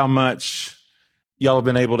love how much y'all have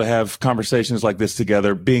been able to have conversations like this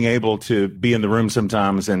together, being able to be in the room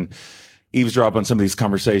sometimes and eavesdrop on some of these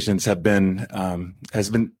conversations has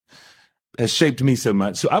shaped me so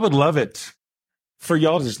much. So I would love it for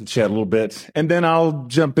y'all to just chat a little bit, and then I'll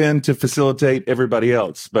jump in to facilitate everybody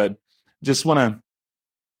else. But just want to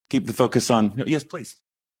keep the focus on, yes, please.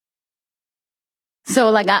 So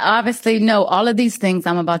like, I obviously know all of these things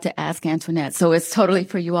I'm about to ask Antoinette. So it's totally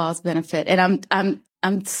for you all's benefit. And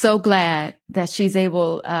I'm so glad that she's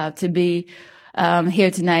able to be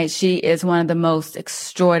here tonight. She is one of the most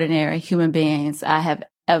extraordinary human beings I have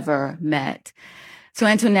ever met. So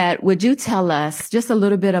Antoinette, would you tell us just a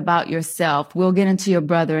little bit about yourself? We'll get into your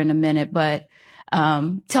brother in a minute, but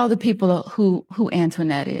tell the people who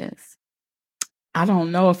Antoinette is. I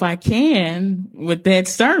don't know if I can with that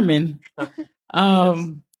sermon.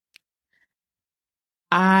 I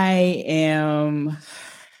am,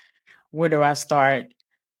 where do I start?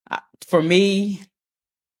 For me,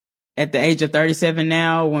 at the age of 37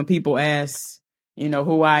 now, when people ask,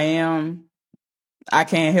 who I am, I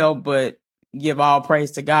can't help but give all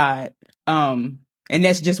praise to God. And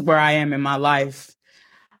that's just where I am in my life.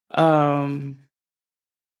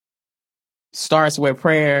 Starts with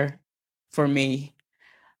prayer for me.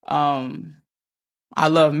 I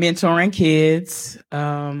love mentoring kids.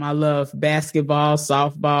 I love basketball,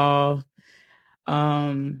 softball.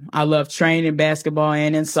 I love training basketball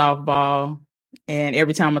and in softball. And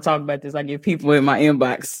every time I talk about this, I get people in my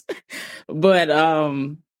inbox. But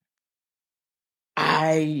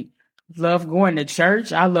I love going to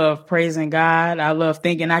church. I love praising God. I love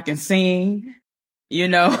thinking I can sing,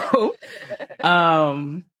 I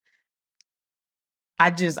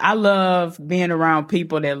love being around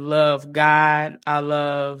people that love God. I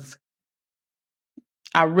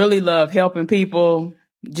really love helping people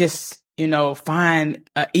just, find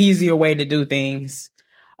an easier way to do things.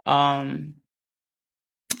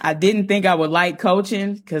 I didn't think I would like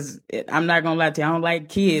coaching because I'm not going to lie to you, I don't like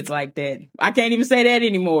kids like that. I can't even say that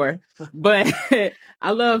anymore, but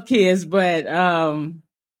I love kids. But God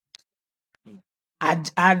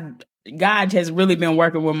has really been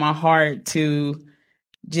working with my heart to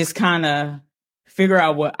just kind of figure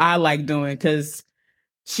out what I like doing, because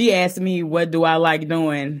she asked me, what do I like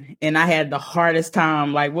doing? And I had the hardest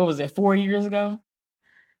time, like, what was it, 4 years ago?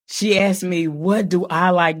 She asked me, what do I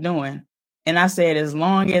like doing? And I said, as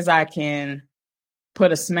long as I can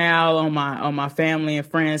put a smile on my family and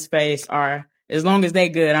friends' face, or as long as they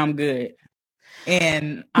good, I'm good.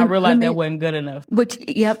 And I realized that wasn't good enough.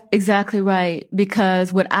 Yep, exactly right.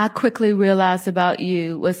 Because what I quickly realized about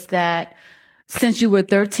you was that since you were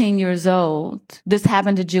 13 years old, this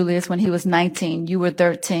happened to Julius when he was 19, you were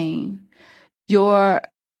 13.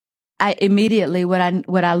 Immediately what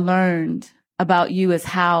I learned about you is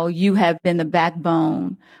how you have been the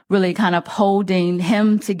backbone, really kind of holding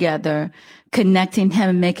him together, connecting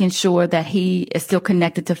him, making sure that he is still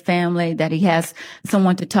connected to family, that he has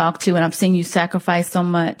someone to talk to. And I've seen you sacrifice so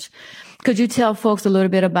much. Could you tell folks a little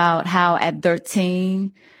bit about how at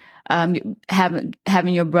 13,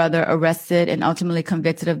 having your brother arrested and ultimately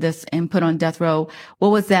convicted of this and put on death row, what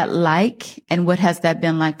was that like? And what has that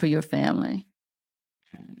been like for your family?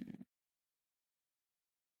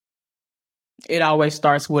 It always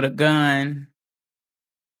starts with a gun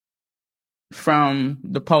from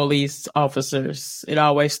the police officers. It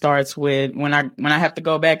always starts with, when I have to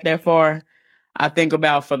go back that far, I think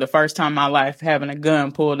about, for the first time in my life, having a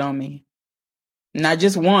gun pulled on me. Not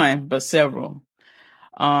just one, but several.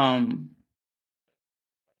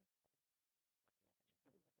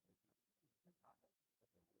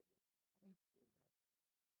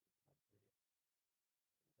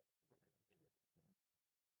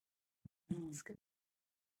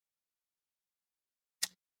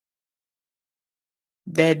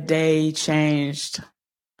 That day changed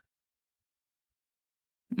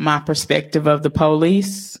my perspective of the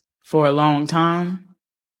police for a long time.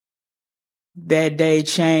 That day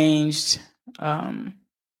changed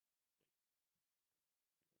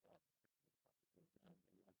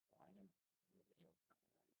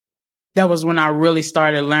that was when I really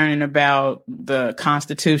started learning about the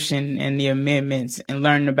Constitution and the amendments and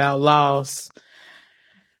learning about laws.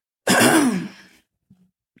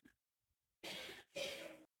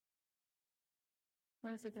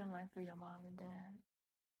 What has it been like for your mom and dad?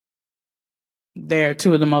 They're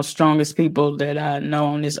two of the most strongest people that I know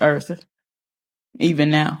on this earth, even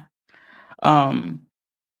now. And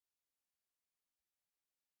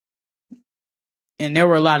there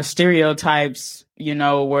were a lot of stereotypes,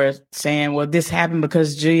 where saying, well, this happened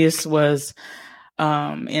because Julius was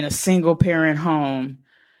in a single parent home.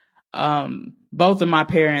 Both of my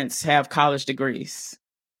parents have college degrees.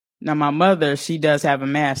 Now, my mother, she does have a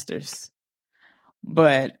master's,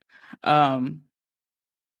 but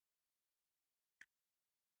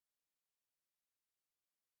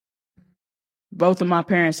both of my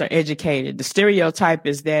parents are educated. The stereotype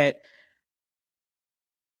is that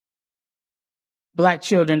Black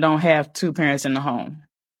children don't have two parents in the home.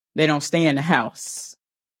 They don't stay in the house.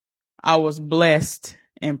 I was blessed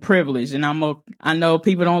and privileged, and I know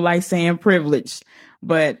people don't like saying privileged,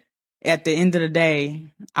 but at the end of the day,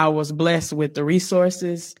 I was blessed with the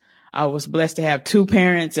resources. I was blessed to have two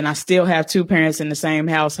parents, and I still have two parents in the same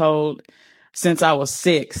household since I was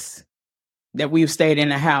 6 that we've stayed in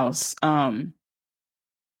the house.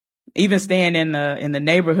 Even staying in the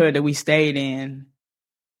neighborhood that we stayed in,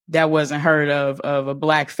 that wasn't heard of a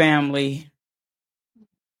Black family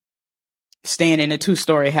staying in a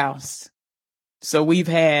 2-story house. So we've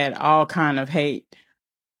had all kind of hate.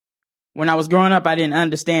 When I was growing up, I didn't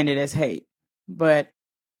understand it as hate, but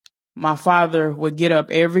my father would get up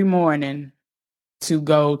every morning to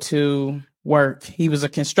go to work. He was a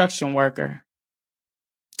construction worker.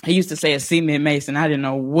 He used to say a cement mason. I didn't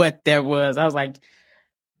know what that was. I was like,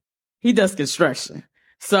 he does construction.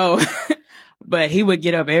 So, but he would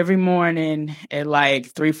get up every morning at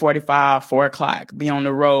like 3:45, 4 o'clock, be on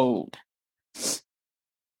the road.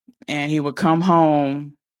 And he would come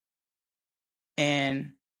home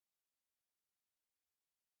and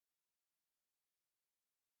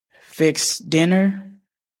fix dinner.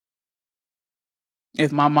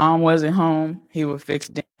 If my mom wasn't home, he would fix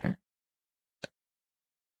dinner.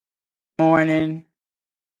 Morning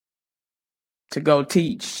to go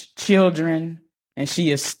teach children, and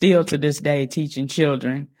she is still to this day teaching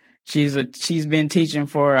children. She's been teaching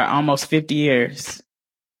for almost 50 years.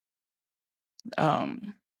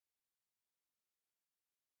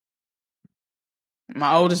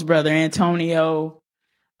 My oldest brother, Antonio,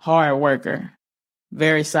 hard worker,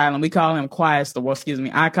 very silent. We call him Quiet Storm. Well, excuse me,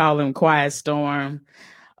 I call him Quiet Storm.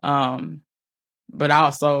 But I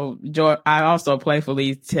also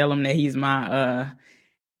playfully tell him that he's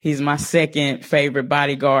my second favorite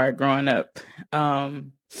bodyguard growing up.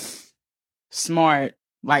 Smart.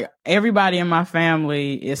 Like, everybody in my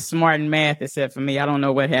family is smart in math except for me. I don't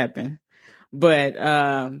know what happened. But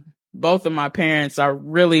both of my parents are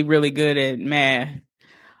really, really good at math.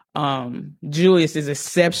 Julius is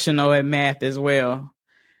exceptional at math as well,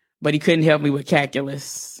 but he couldn't help me with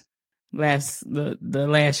calculus the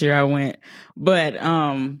last year I went. But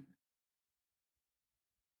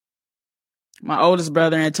my oldest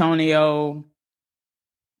brother, Antonio,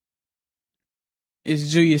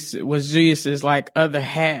 was Julius's like other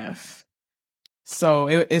half. So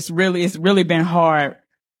it's really been hard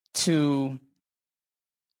to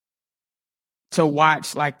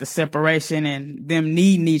watch like the separation and them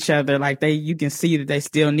needing each other. Like you can see that they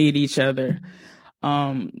still need each other.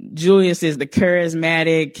 Julius is the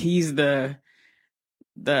charismatic. He's the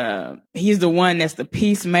one that's the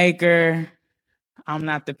peacemaker. I'm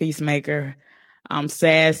not the peacemaker. I'm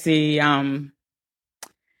sassy. I'm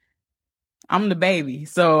the baby.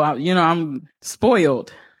 So, I'm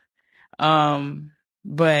spoiled.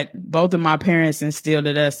 But both of my parents instilled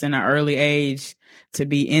in us in an early age to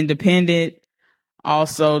be independent,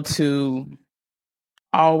 also to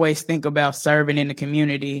always think about serving in the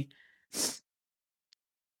community.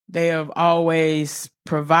 They have always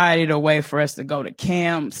provided a way for us to go to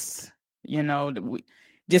camps.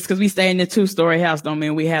 Just because we stay in a 2-story house don't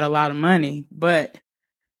mean we had a lot of money, but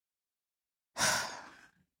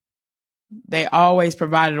they always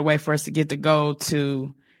provided a way for us to get to go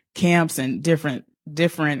to camps and different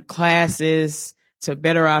classes to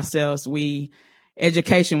better ourselves.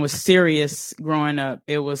 Education was serious growing up.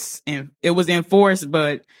 It was enforced,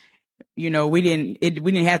 but we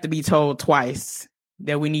didn't have to be told twice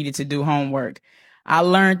that we needed to do homework. I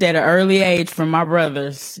learned at an early age from my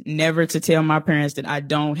brothers never to tell my parents that I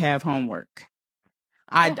don't have homework.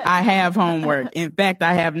 I have homework. In fact,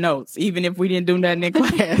 I have notes, even if we didn't do nothing in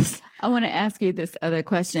class. I want to ask you this other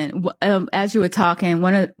question. As you were talking,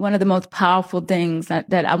 one of the most powerful things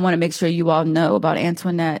that I want to make sure you all know about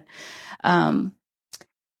Antoinette, the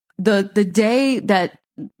day that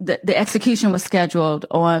the execution was scheduled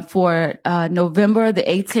for November the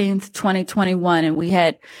 18th, 2021,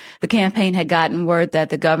 and the campaign had gotten word that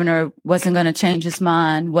the governor wasn't going to change his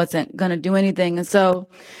mind, wasn't going to do anything, and so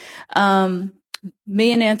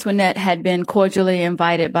Me and Antoinette had been cordially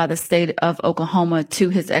invited by the state of Oklahoma to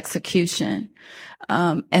his execution.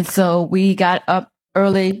 And so we got up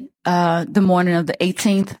early the morning of the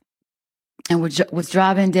 18th and was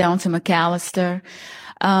driving down to McAllister.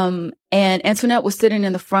 And Antoinette was sitting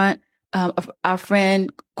in the front. Our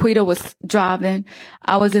friend Quita was driving.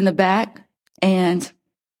 I was in the back. And,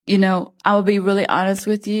 you know, I will be really honest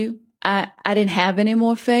with you. I didn't have any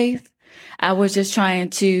more faith. I was just trying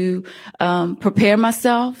to prepare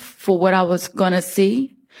myself for what I was going to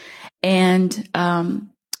see. And I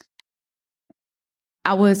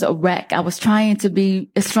was a wreck. I was trying to be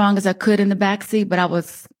as strong as I could in the backseat, but I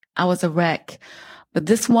was a wreck. But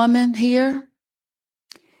this woman here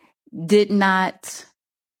did not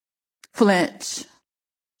flinch.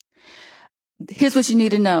 Here's what you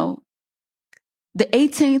need to know. The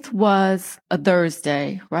 18th was a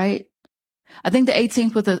Thursday, right? I think the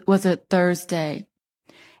 18th was a Thursday.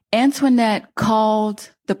 Antoinette called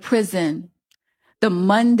the prison the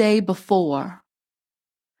Monday before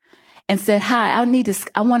and said, "Hi,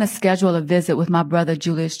 I want to schedule a visit with my brother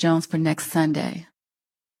Julius Jones for next Sunday."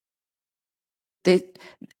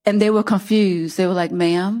 They were confused. They were like,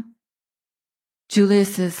 "Ma'am,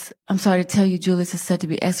 I'm sorry to tell you, Julius is set to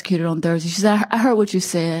be executed on Thursday." She said, I heard what you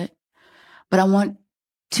said, but I want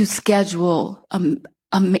to schedule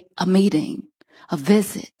a meeting, a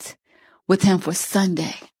visit with him for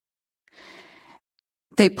Sunday.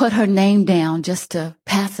 They put her name down just to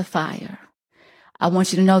pacify her. I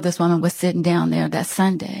want you to know this woman was sitting down there that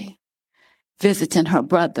Sunday, visiting her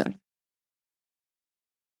brother.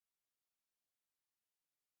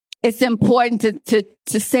 It's important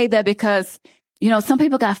to say that because, you know, some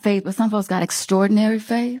people got faith, but some folks got extraordinary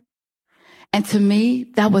faith. And to me,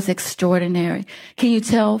 that was extraordinary. Can you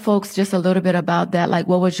tell folks just a little bit about that? Like,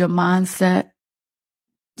 what was your mindset?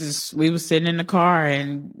 We was sitting in the car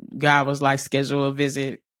and God was like, schedule a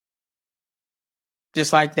visit.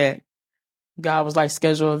 Just like that. God was like,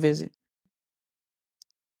 schedule a visit.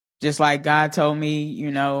 Just like God told me,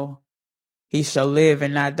 you know, he shall live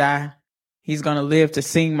and not die. He's going to live to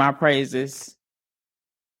sing my praises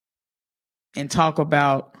and talk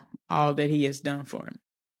about all that he has done for him.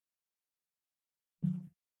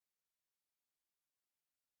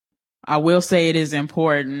 I will say it is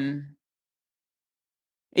important,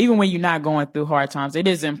 even when you're not going through hard times, it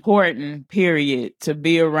is important, period, to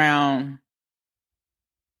be around.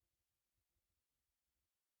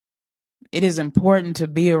 It is important to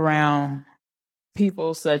be around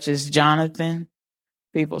people such as Jonathan,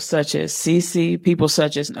 people such as CeCe, people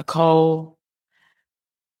such as Nicole.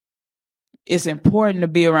 It's important to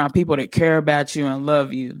be around people that care about you and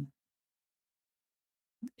love you.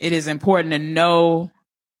 It is important to know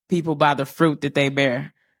people by the fruit that they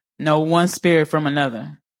bear. Know one spirit from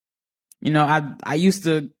another. You know, I used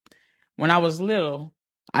to, when I was little,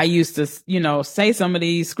 I used to, you know, say some of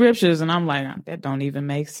these scriptures and I'm like, that don't even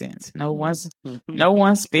make sense. No one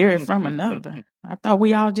spirit from another. I thought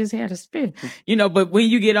we all just had a spirit, you know, but when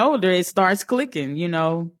you get older, it starts clicking, you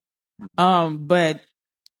know. But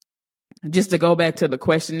just to go back to the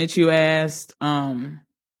question that you asked,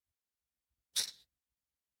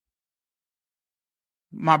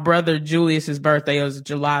 my brother Julius's birthday was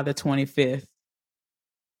July the 25th.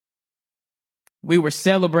 We were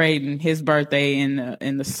celebrating his birthday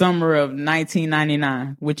in the summer of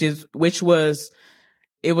 1999, which was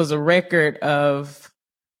a record of,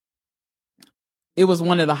 it was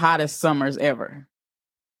one of the hottest summers ever.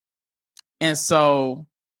 And so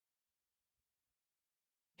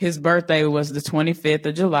his birthday was the 25th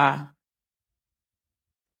of July.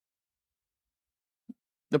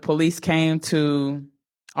 The police came to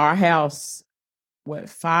our house, 4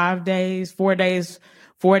 days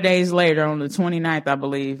later on the 29th, I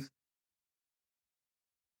believe.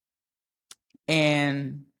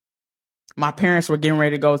 And my parents were getting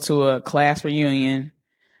ready to go to a class reunion.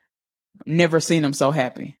 Never seen them so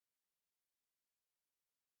happy.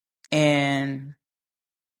 And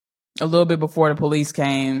a little bit before the police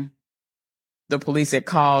came, the police had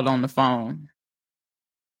called on the phone.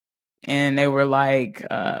 And they were like,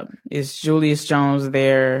 is Julius Jones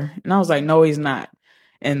there? And I was like, no, he's not.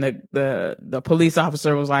 And the police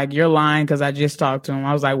officer was like, you're lying because I just talked to him.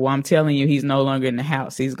 I was like, well, I'm telling you, he's no longer in the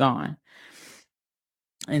house. He's gone.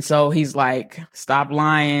 And so he's like, stop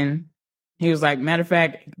lying. He was like, matter of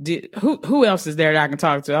fact, who else is there that I can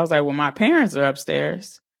talk to? I was like, well, my parents are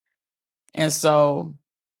upstairs. And so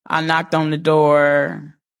I knocked on the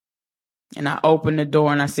door and I opened the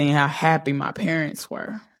door and I seen how happy my parents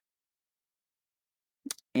were.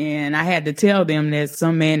 And I had to tell them that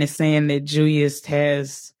some man is saying that Julius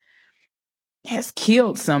has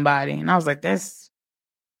killed somebody. And I was like, that's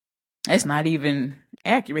That's not even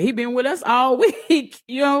accurate. He been with us all week,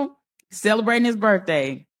 celebrating his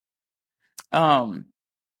birthday. So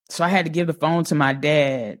I had to give the phone to my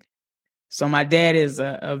dad. So my dad is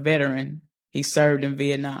a veteran. He served in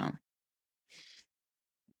Vietnam.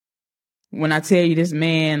 When I tell you this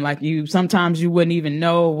man, like sometimes you wouldn't even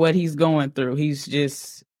know what he's going through. He's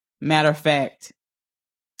just matter of fact.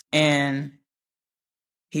 And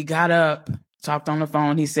he got up, talked on the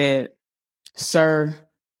phone. He said, "Sir,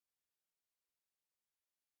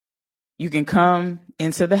 you can come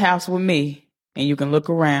into the house with me and you can look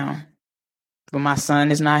around, but my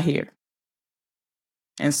son is not here."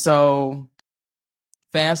 And so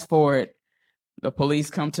fast forward, the police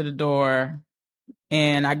come to the door.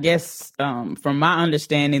 And I guess from my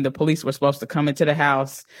understanding, the police were supposed to come into the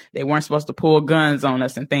house. They weren't supposed to pull guns on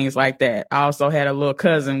us and things like that. I also had a little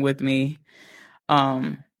cousin with me,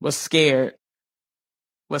 was scared.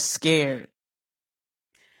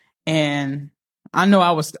 And I know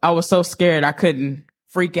I was so scared I couldn't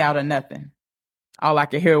freak out or nothing. All I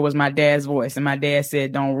could hear was my dad's voice. And my dad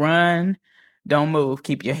said, "Don't run, don't move.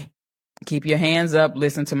 Keep your hands up,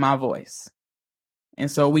 listen to my voice." And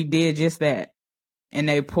so we did just that. And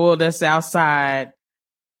they pulled us outside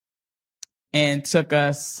and took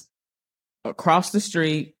us across the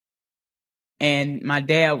street. And my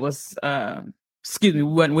dad was, we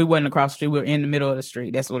wasn't across the street. We were in the middle of the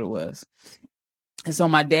street. That's what it was. And so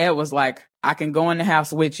my dad was like, "I can go in the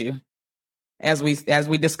house with you," as we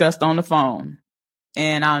discussed on the phone.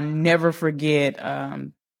 And I'll never forget,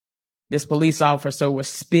 this police officer was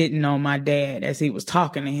spitting on my dad as he was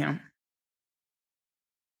talking to him.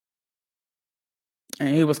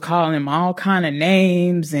 And he was calling him all kind of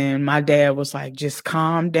names. And my dad was like, "Just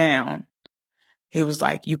calm down." He was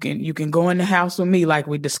like, you can go in the house with me, like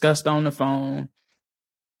we discussed on the phone.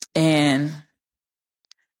 And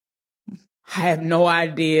I have no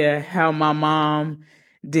idea how my mom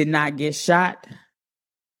did not get shot.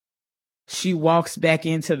 She walks back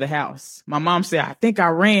into the house. My mom said, "I think I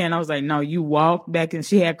ran." I was like, "No, you walked back." And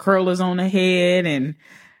she had curlers on her head. And,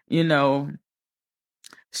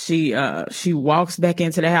 she walks back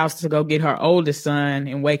into the house to go get her oldest son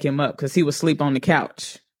and wake him up because he was asleep on the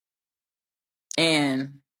couch.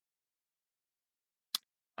 And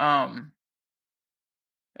that's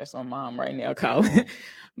on mom right now, Colin.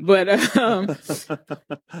 But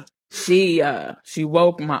she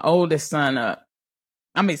woke my oldest son up.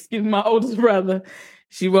 My oldest brother.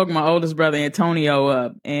 She woke my oldest brother Antonio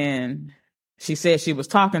up, and she said she was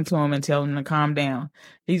talking to him and telling him to calm down.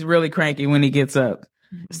 He's really cranky when he gets up.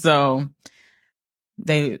 So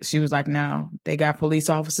she was like, "No, they got police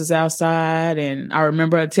officers outside." And I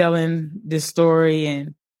remember her telling this story,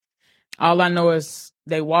 and all I know is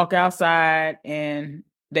they walk outside and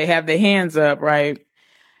they have their hands up, right?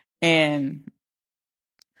 And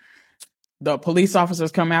the police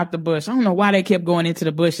officers come out the bush. I don't know why they kept going into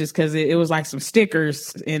the bushes, because it was like some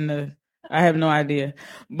stickers I have no idea.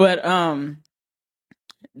 But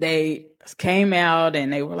they came out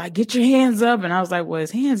and they were like, "Get your hands up." And I was like, "Well,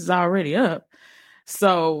 his hands is already up."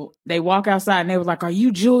 So they walk outside and they were like, "Are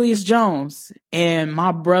you Julius Jones?" And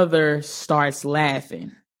my brother starts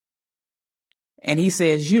laughing. And he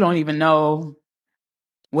says, "You don't even know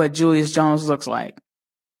what Julius Jones looks like."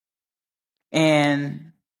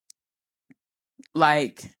 And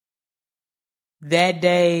like that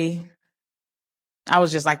day, I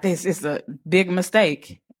was just like, this is a big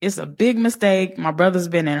mistake. It's a big mistake. My brother's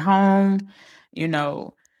been at home,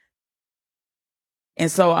 And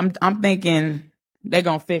so I'm thinking they're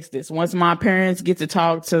going to fix this. Once my parents get to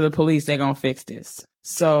talk to the police, they're going to fix this.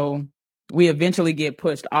 So we eventually get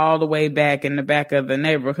pushed all the way back in the back of the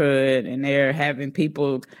neighborhood, and they're having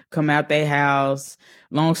people come out their house.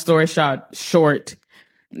 Long story short,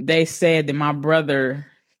 they said that my brother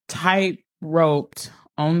tight-roped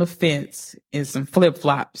on the fence in some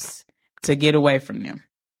flip-flops to get away from them.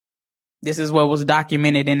 This is what was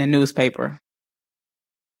documented in the newspaper.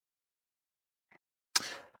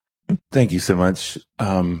 Thank you so much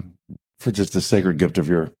for just the sacred gift of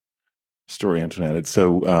your story, Antoinette. It's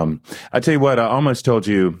so, I tell you what, I almost told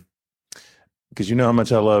you, because you know how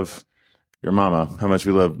much I love your mama, how much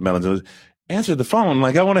we love Melanie. Answer the phone.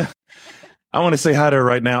 Like, I want to say hi to her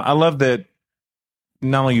right now. I love that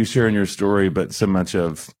not only you sharing your story, but so much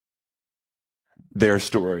of their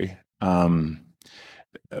story. When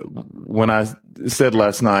I said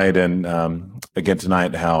last night and again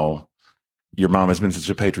tonight how your mom has been such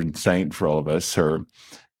a patron saint for all of us, her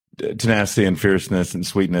tenacity and fierceness and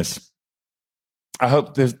sweetness. I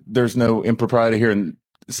hope there's no impropriety here in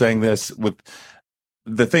saying this with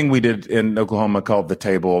the thing we did in Oklahoma called The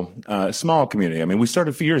Table, small community. I mean, we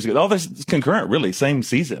started a few years ago. All this is concurrent, really, same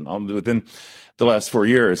season within the last 4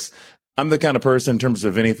 years. I'm the kind of person in terms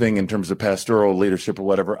of anything, in terms of pastoral leadership or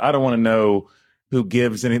whatever. I don't want to know who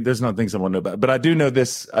gives any. There's not things I want to know about, but I do know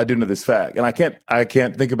this. I do know this fact, and I can't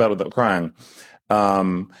think about it without crying.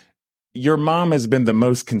 Your mom has been the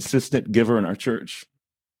most consistent giver in our church.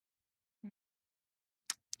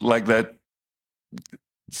 Like that,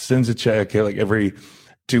 sends a check like every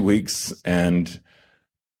 2 weeks, and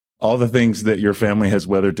all the things that your family has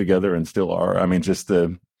weathered together and still are. I mean, just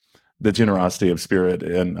the generosity of spirit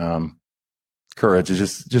and courage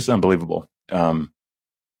is just unbelievable.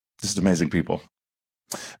 Just amazing people.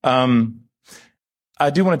 I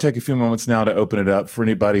do want to take a few moments now to open it up for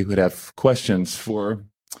anybody who would have questions for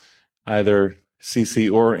either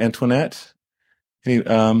CeCe or Antoinette.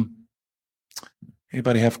 Anybody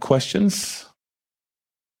have questions?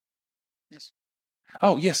 Yes.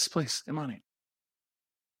 Oh, yes, please, Imani.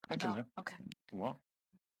 Okay. Well,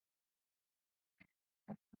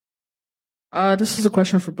 This is a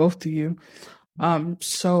question for both of you.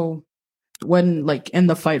 So when like in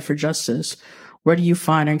the fight for justice, where do you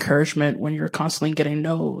find encouragement when you're constantly getting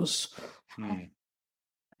no's? It's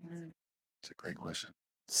a great question.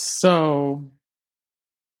 So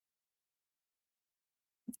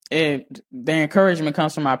the encouragement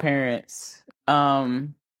comes from my parents.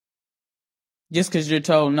 Just because you're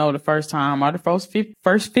told no the first time or the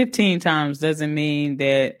first 15 times doesn't mean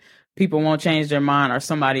that people won't change their mind or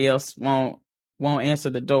somebody else won't answer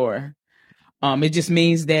the door. It just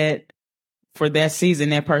means that for that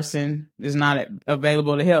season, that person is not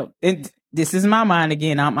available to help. This is my mind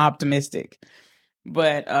again. I'm optimistic,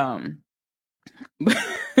 but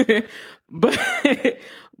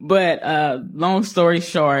long story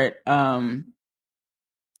short, when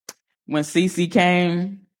CeCe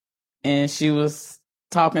came and she was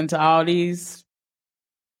talking to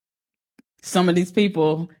some of these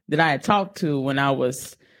people that I had talked to when I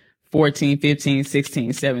was 14, 15,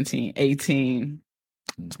 16, 17, 18,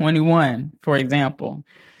 21, for example,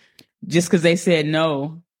 just because they said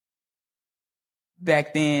no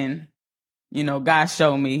back then, God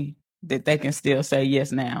showed me that they can still say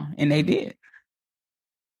yes now. And they did.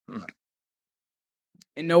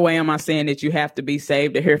 In no way am I saying that you have to be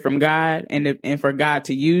saved to hear from God and for God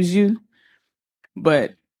to use you.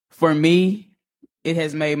 But for me, it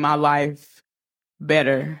has made my life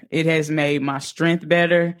better. It has made my strength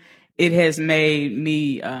better. It has made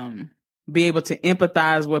me be able to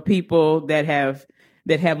empathize with people that have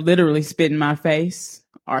literally spit in my face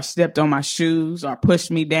or stepped on my shoes or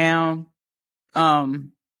pushed me down.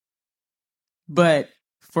 But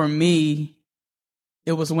for me,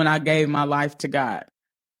 it was when I gave my life to God.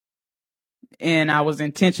 And I was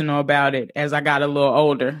intentional about it as I got a little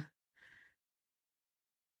older.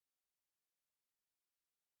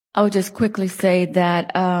 I would just quickly say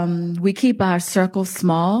that we keep our circle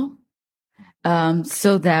small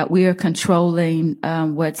so that we are controlling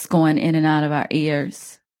what's going in and out of our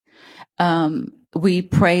ears. We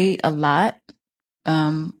pray a lot.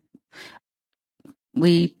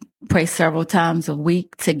 We pray several times a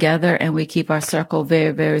week together, and we keep our circle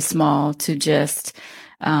very, very small to just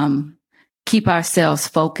keep ourselves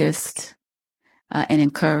focused and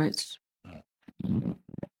encouraged.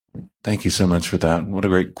 Thank you so much for that. What a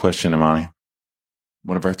great question, Imani.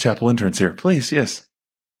 One of our chapel interns here, please. Yes.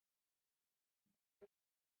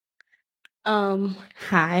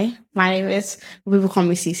 Hi, my name is, people call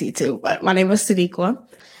me CeCe too, but my name is Sadiqa.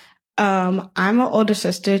 I'm an older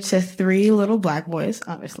sister to 3 little Black boys.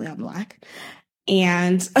 Obviously, I'm Black.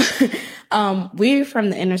 And we're from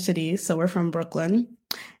the inner city, so we're from Brooklyn.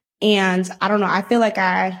 And I don't know, I feel like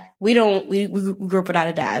we grew up without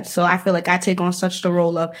a dad. So I feel like I take on such the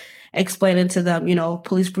role of explaining to them,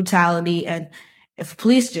 police brutality. And if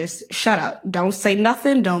police just shut up, don't say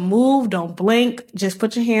nothing, don't move, don't blink, just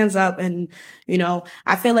put your hands up. And,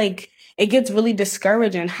 I feel like it gets really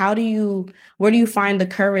discouraging. Where do you find the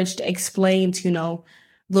courage to explain to,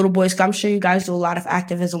 little boys? I'm sure you guys do a lot of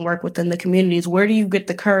activism work within the communities. Where do you get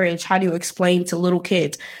the courage? How do you explain to little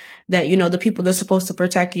kids that, the people that's supposed to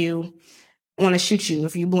protect you want to shoot you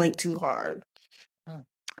if you blink too hard? Thank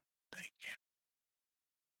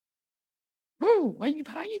you. Ooh, how you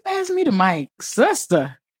passing me the mic,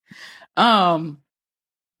 sister? Man,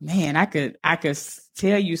 I could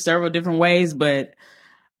tell you several different ways, but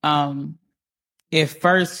it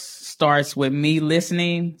first starts with me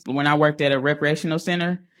listening. When I worked at a recreational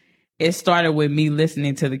center, it started with me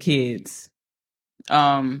listening to the kids.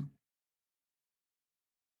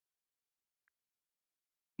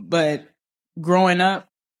 But growing up,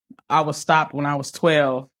 I was stopped when I was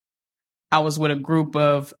 12 I was with a group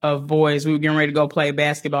of boys. We were getting ready to go play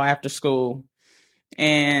basketball after school.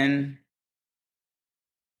 And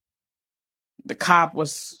the cop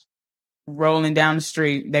was rolling down the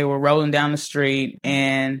street. They were rolling down the street,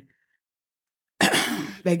 and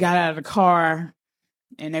they got out of the car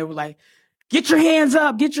and they were like, "Get your hands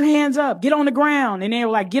up, get your hands up, get on the ground." And they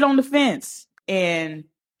were like, "Get on the fence." And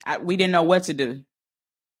we didn't know what to do.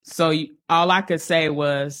 So all I could say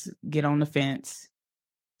was, "Get on the fence."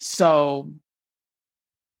 So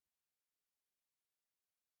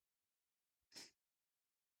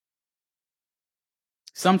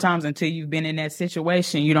sometimes until you've been in that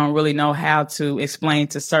situation, you don't really know how to explain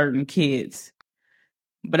to certain kids.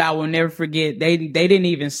 But I will never forget, they didn't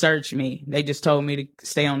even search me. They just told me to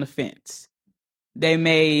stay on the fence. They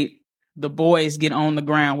made the boys get on the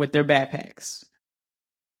ground with their backpacks.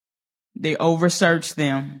 They over-searched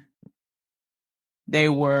them. They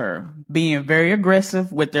were being very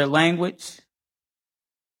aggressive with their language.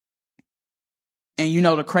 And you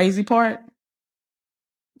know the crazy part?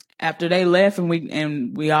 After they left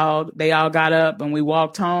and they all got up and we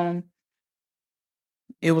walked home,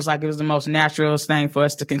 it was like it was the most natural thing for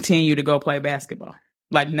us to continue to go play basketball.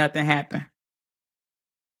 Like nothing happened.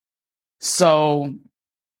 So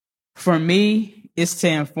for me, it's to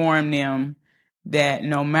inform them that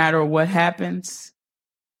no matter what happens,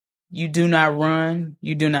 you do not run,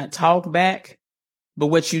 you do not talk back. But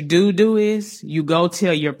what you do is you go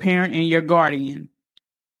tell your parent and your guardian.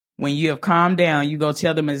 When you have calmed down, you go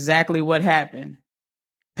tell them exactly what happened.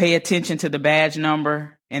 Pay attention to the badge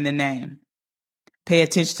number and the name. Pay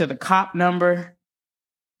attention to the cop number.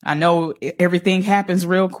 I know everything happens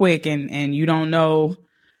real quick and you don't know.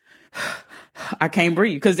 I can't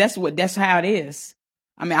breathe, because that's how it is.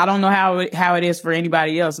 I mean, I don't know how it is for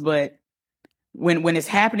anybody else, but when it's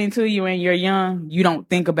happening to you and you're young, you don't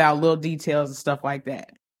think about little details and stuff like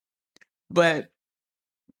that. But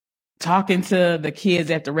talking to the kids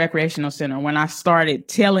at the recreational center, when I started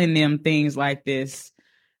telling them things like this,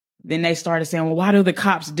 then they started saying, "Well, why do the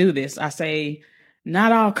cops do this?" I say,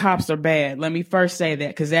 not all cops are bad. Let me first say that,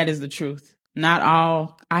 because that is the truth. Not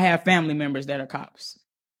all. I have family members that are cops.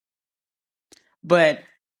 But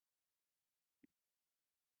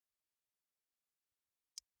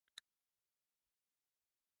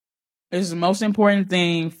it's the most important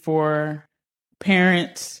thing for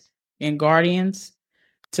parents and guardians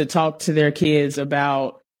to talk to their kids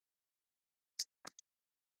about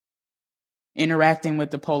interacting with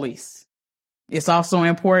the police. It's also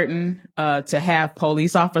important to have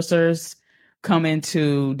police officers come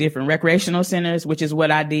into different recreational centers, which is what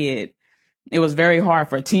I did. It was very hard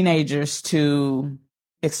for teenagers to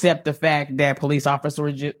accept the fact that police officers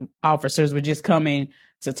were just coming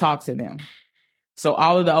to talk to them. So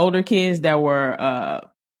all of the older kids that were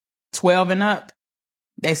 12 and up,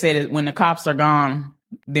 they said that when the cops are gone,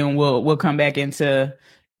 then we'll come back into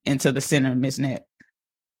the center, Miss Net.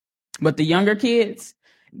 But the younger kids,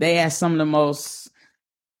 they asked some of the most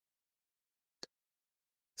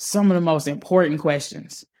important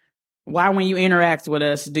questions. Why, when you interact with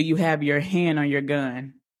us, do you have your hand on your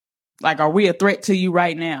gun? Like, are we a threat to you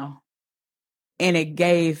right now? And it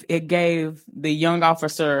gave the young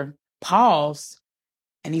officer pause,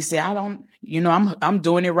 and he said, I'm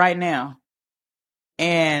doing it right now.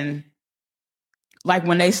 And like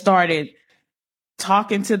when they started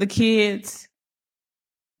talking to the kids,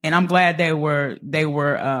 and I'm glad they were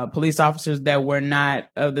police officers that were not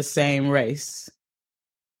of the same race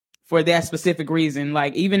for that specific reason.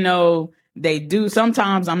 Like, even though they do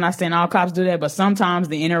sometimes, I'm not saying all cops do that, but sometimes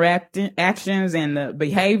the actions and the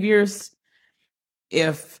behaviors,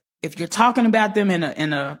 if you're talking about them in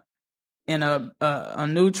a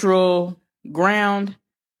neutral ground,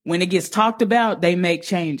 when it gets talked about, they make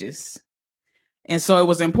changes. And so it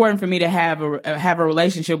was important for me to have a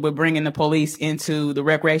relationship with bringing the police into the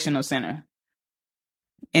recreational center.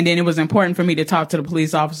 And then it was important for me to talk to the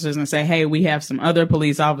police officers and say, "Hey, we have some other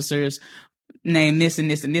police officers named this and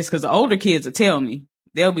this and this," because the older kids will tell me.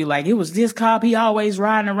 They'll be like, "It was this cop, he always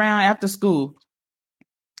riding around after school."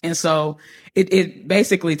 And so it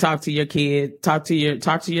basically talk to your kid, talk to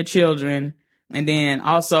your children, and then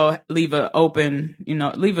also leave a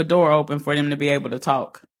door open for them to be able to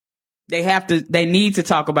talk. They need to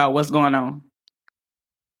talk about what's going on.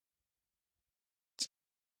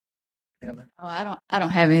 Oh, I don't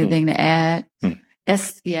have anything to add.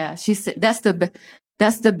 She said that's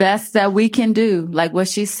the best that we can do. Like what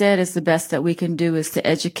she said is the best that we can do is to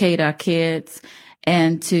educate our kids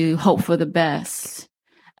and to hope for the best.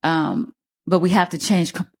 But we have to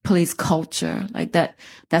change police culture. Like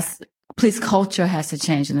that's police culture has to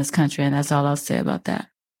change in this country, and that's all I'll say about that.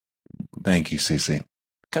 Thank you, CeCe.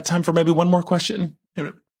 Got time for maybe one more question?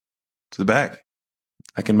 To the back.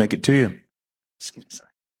 I can make it to you. Excuse me, sorry.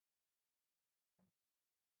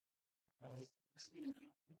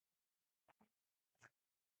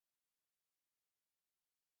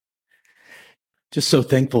 Just so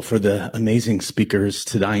thankful for the amazing speakers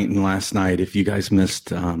tonight and last night. If you guys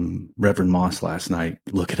missed Reverend Moss last night,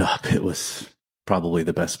 look it up. It was probably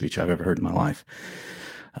the best speech I've ever heard in my life.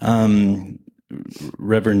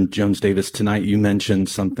 Reverend Jones Davis, tonight you mentioned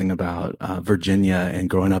something about Virginia and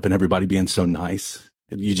growing up and everybody being so nice.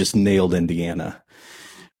 You just nailed Indiana,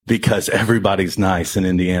 because everybody's nice in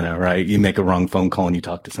Indiana, right? You make a wrong phone call and you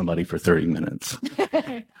talk to somebody for 30 minutes.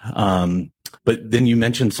 But then you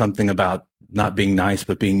mentioned something about not being nice,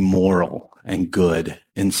 but being moral and good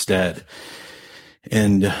instead.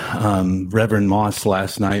 And Reverend Moss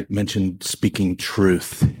last night mentioned speaking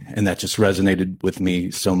truth, and that just resonated with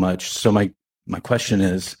me so much. So my question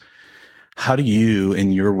is, how do you,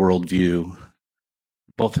 in your worldview,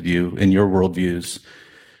 both of you, in your worldviews,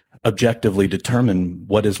 objectively determine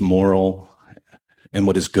what is moral and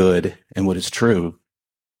what is good and what is true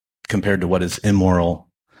compared to what is immoral,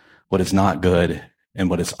 what is not good, and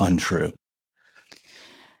what is untrue?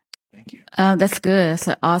 Thank you. That's good. That's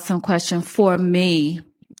an awesome question. For me,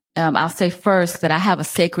 I'll say first that I have a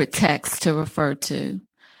sacred text to refer to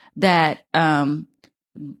that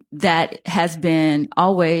has been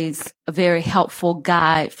always a very helpful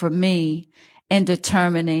guide for me in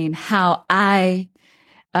determining how I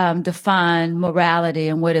define morality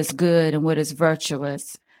and what is good and what is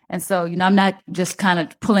virtuous. And so, I'm not just kind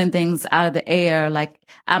of pulling things out of the air. Like,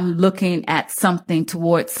 I'm looking at something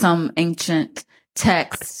towards some ancient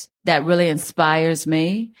text that really inspires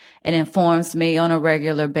me and informs me on a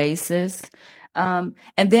regular basis. And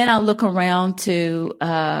then I'll look around to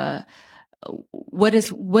what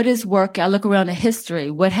is work. I look around at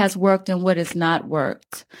history, what has worked and what has not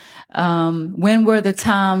worked. When were the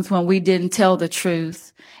times when we didn't tell the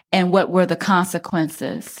truth, and what were the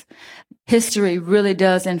consequences? History really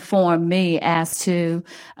does inform me as to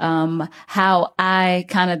how I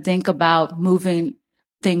kind of think about moving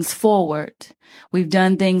things forward. We've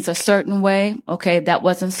done things a certain way. Okay, that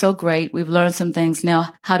wasn't so great. We've learned some things.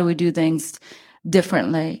 Now, how do we do things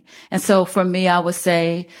differently? And so for me, I would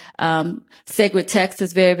say sacred text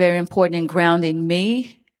is very, very important in grounding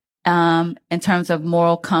me in terms of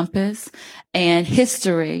moral compass. And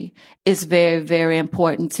history is very, very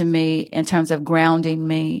important to me in terms of grounding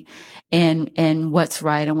me in what's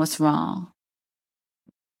right and what's wrong.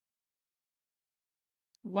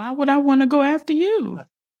 Why would I want to go after you?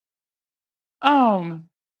 I'll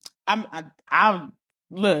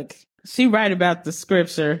look, she right about the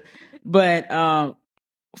scripture, but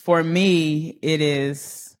for me, it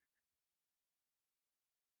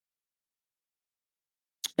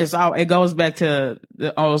goes back to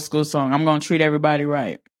the old school song. I'm going to treat everybody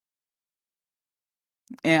right.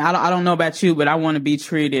 And I don't know about you, but I want to be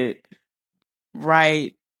treated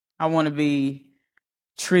right. I want to be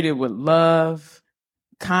treated with love,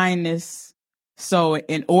 kindness. So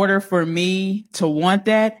in order for me to want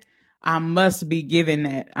that, I must be given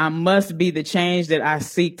that. I must be the change that I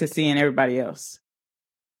seek to see in everybody else.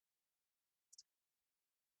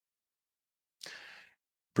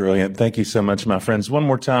 Brilliant. Thank you so much, my friends. One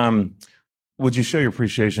more time, would you show your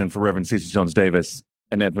appreciation for Reverend CeCe Jones Davis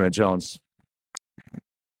and Antoinette Jones?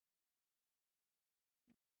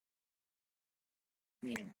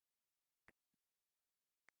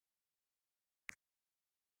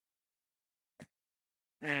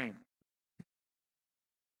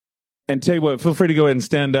 And tell you what, feel free to go ahead and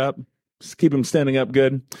stand up. Just keep them standing up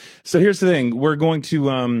good. So here's the thing. We're going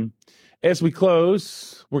to, as we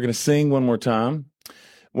close, we're going to sing one more time.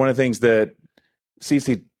 One of the things that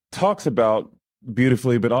CeCe talks about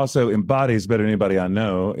beautifully, but also embodies better than anybody I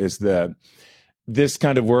know, is that this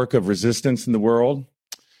kind of work of resistance in the world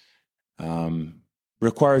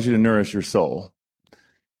requires you to nourish your soul.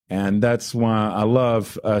 And that's why I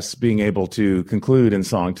love us being able to conclude in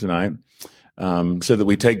song tonight, so that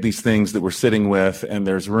we take these things that we're sitting with, and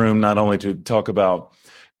there's room not only to talk about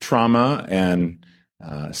trauma and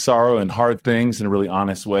sorrow and hard things in a really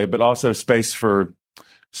honest way, but also space for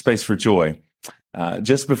joy.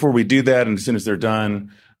 Just before we do that, and as soon as they're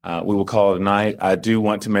done, we will call it a night. I do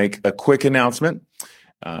want to make a quick announcement.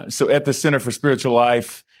 So at the Center for Spiritual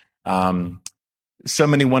Life, so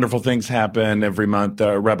many wonderful things happen every month.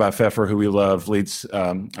 Rabbi Pfeffer, who we love, leads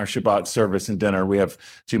our Shabbat service and dinner. We have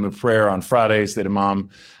Team of Prayer on Fridays that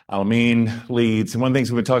Imam Al-Amin leads. And one of the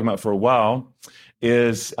things we've been talking about for a while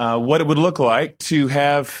is what it would look like to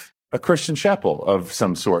have a Christian chapel of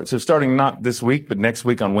some sort. So starting not this week, but next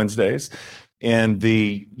week on Wednesdays, in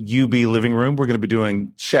the UB living room. We're going to be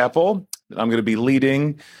doing chapel. I'm going to be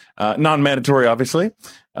leading, non-mandatory, obviously,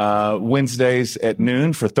 Wednesdays at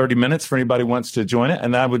noon for 30 minutes for anybody who wants to join it.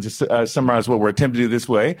 And I would just summarize what we're attempting to do this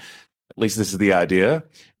way, at least this is the idea,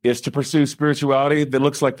 is to pursue spirituality that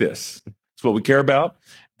looks like this. It's what we care about.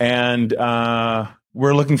 And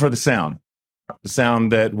we're looking for the sound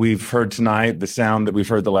that we've heard tonight, the sound that we've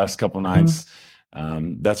heard the last couple nights.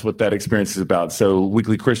 That's what that experience is about. So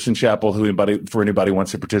Weekly Christian Chapel, for anybody who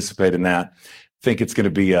wants to participate in that, I think it's going to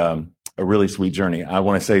be a really sweet journey. I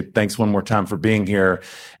want to say thanks one more time for being here.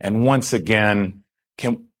 And once again,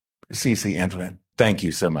 CeCe, Antoinette, thank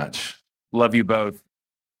you so much. Love you both.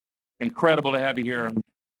 Incredible to have you here.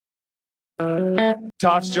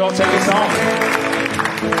 Tosh, Joel, take us home.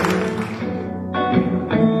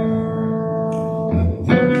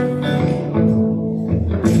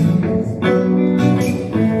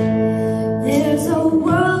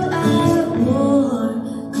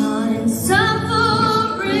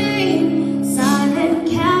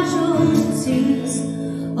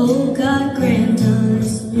 Oh God, grant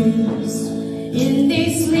us peace in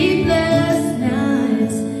these sleepless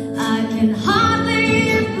nights. I can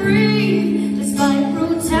hardly breathe despite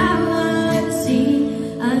brutality.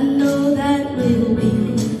 I know that we'll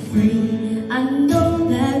be free. I know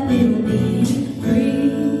that we'll be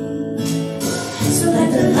free. So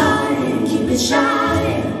let the light keep it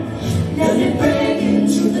shining. Let it break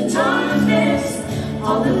into the darkness.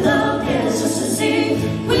 All the love gets us to see.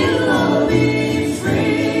 We'll all be free.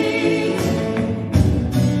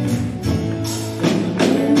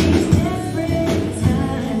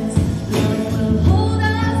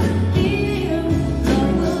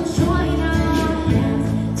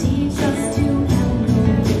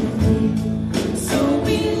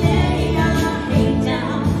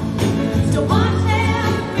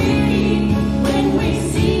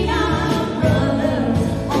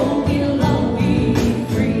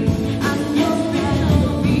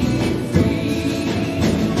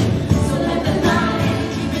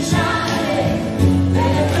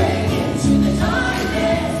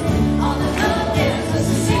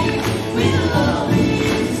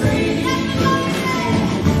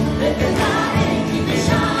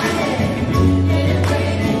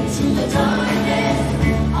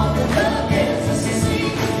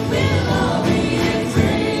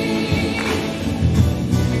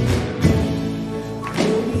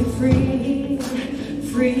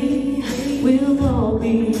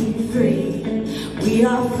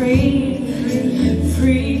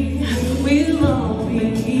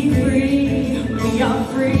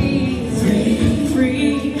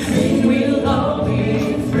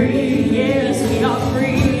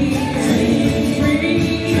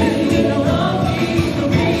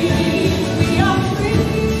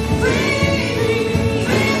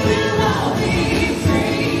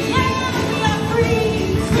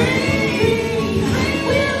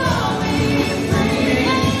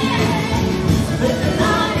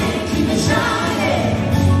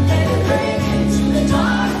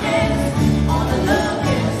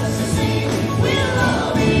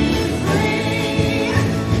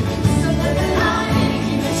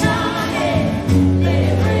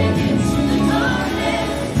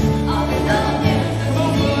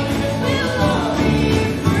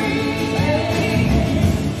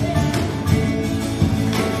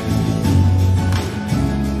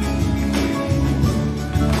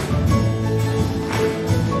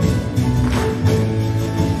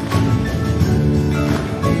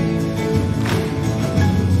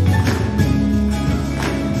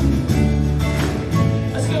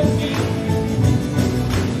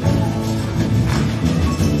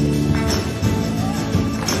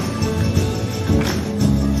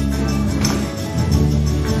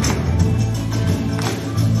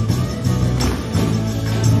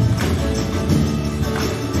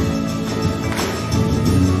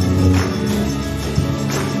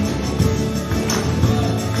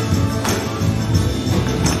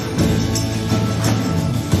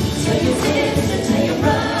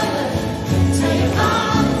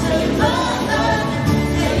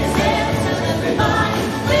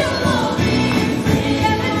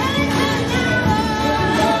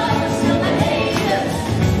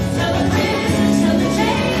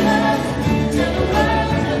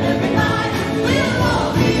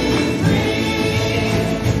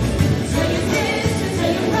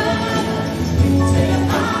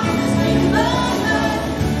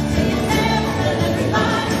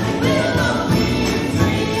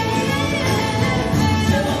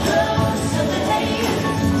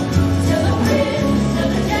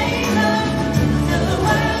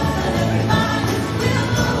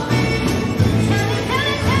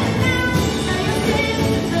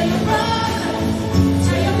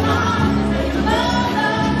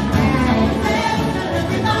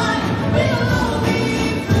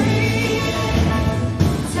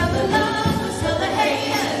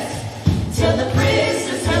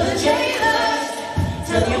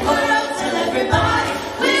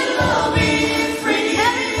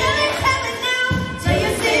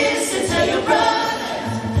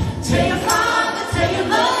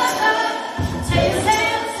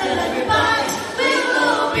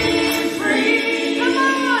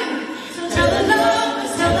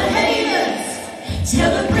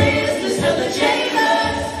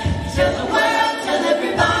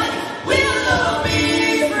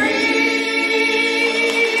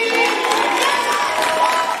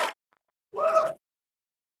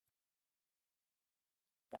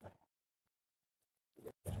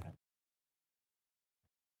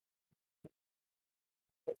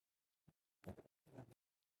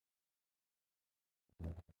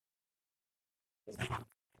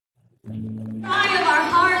 Cry of our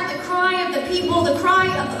heart, the cry of the people, the cry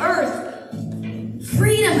of the earth.